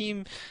 that's a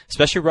team,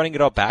 especially running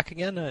it out back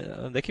again,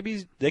 they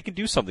could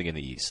do something in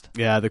the East.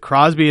 Yeah, the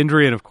Crosby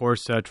injury, and of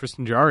course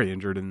Tristan Jarry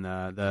injured in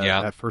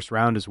that first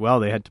round as well.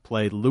 They had to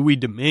play Louis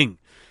Domingue.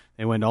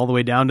 They went all the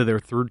way down to their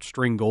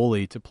third-string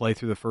goalie to play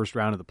through the first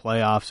round of the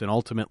playoffs, and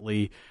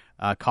ultimately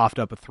coughed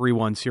up a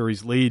 3-1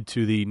 series lead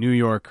to the New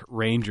York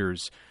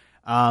Rangers.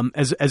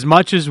 As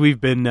much as we've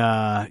been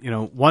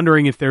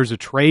wondering if there's a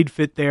trade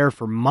fit there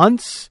for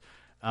months,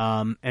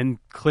 and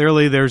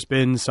clearly there's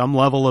been some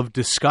level of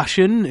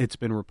discussion. It's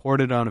been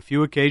reported on a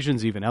few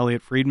occasions, even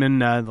Elliot Friedman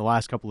the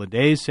last couple of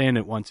days saying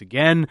it once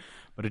again,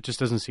 but it just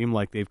doesn't seem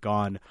like they've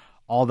gone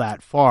all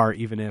that far,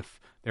 even if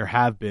there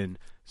have been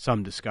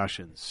some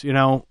discussions.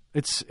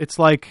 It's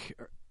like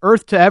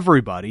Earth to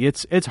everybody.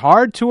 It's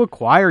hard to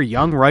acquire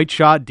young right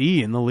shot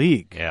D in the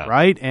league,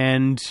 right?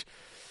 And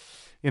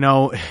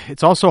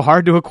it's also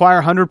hard to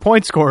acquire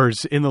 100-point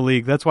scorers in the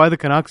league. That's why the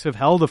Canucks have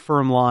held a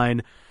firm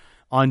line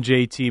on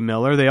JT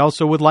Miller. They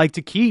also would like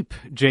to keep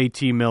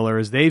JT Miller,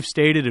 as they've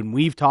stated and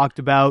we've talked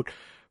about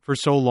for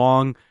so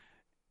long.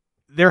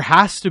 There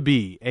has to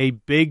be a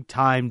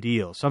big-time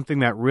deal, something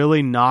that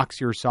really knocks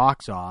your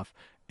socks off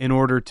in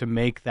order to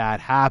make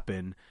that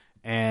happen.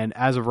 And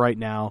as of right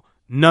now,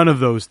 none of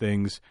those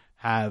things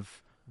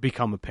have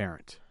become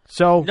apparent.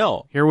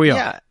 So here we are.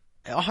 Yeah,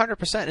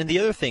 100%. And the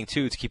other thing,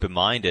 too, to keep in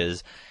mind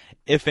is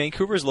if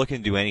Vancouver's looking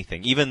to do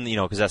anything, even,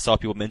 because I saw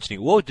people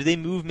mentioning, whoa, do they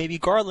move maybe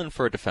Garland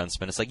for a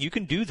defenseman? It's like, you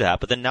can do that,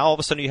 but then now all of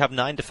a sudden you have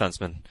 9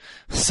 defensemen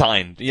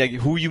signed. Yeah,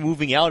 who are you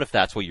moving out if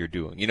that's what you're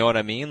doing? You know what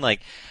I mean?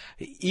 Like,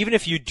 even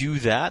if you do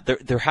that,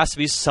 there has to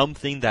be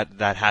something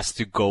that has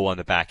to go on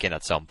the back end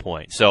at some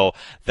point. So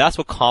that's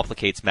what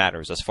complicates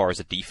matters as far as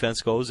the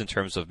defense goes in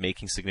terms of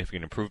making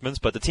significant improvements.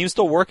 But the team's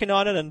still working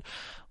on it, and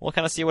we'll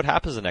kind of see what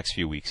happens the next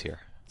few weeks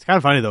here. It's kind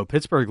of funny, though.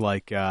 Pittsburgh,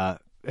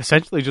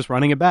 essentially just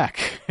running it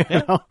back.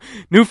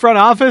 New front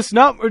office?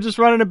 Nope, we're just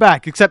running it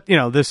back. Except,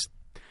 this,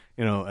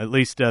 at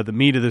least the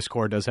meat of this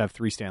core does have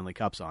 3 Stanley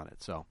Cups on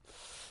it. So,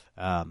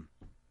 a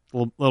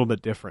little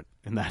bit different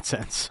in that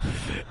sense.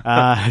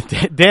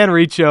 Dan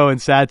Riccio and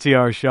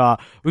Satyar Shah.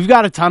 We've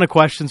got a ton of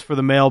questions for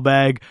the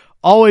mailbag.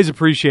 Always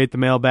appreciate the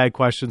mailbag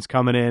questions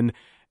coming in.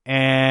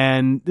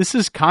 And this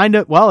is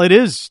it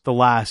is the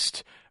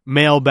last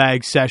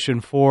mailbag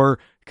session for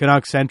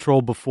Canuck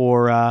Central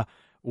before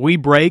we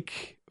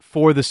break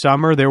for the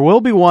summer. There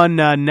will be one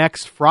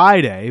next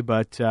Friday,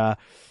 but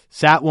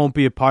Sat won't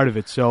be a part of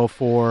it. So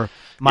for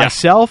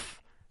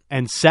myself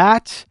and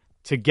Sat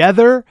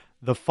together,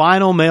 the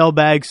final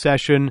mailbag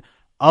session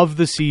of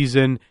the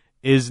season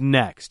is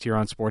next here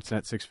on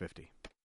Sportsnet 650.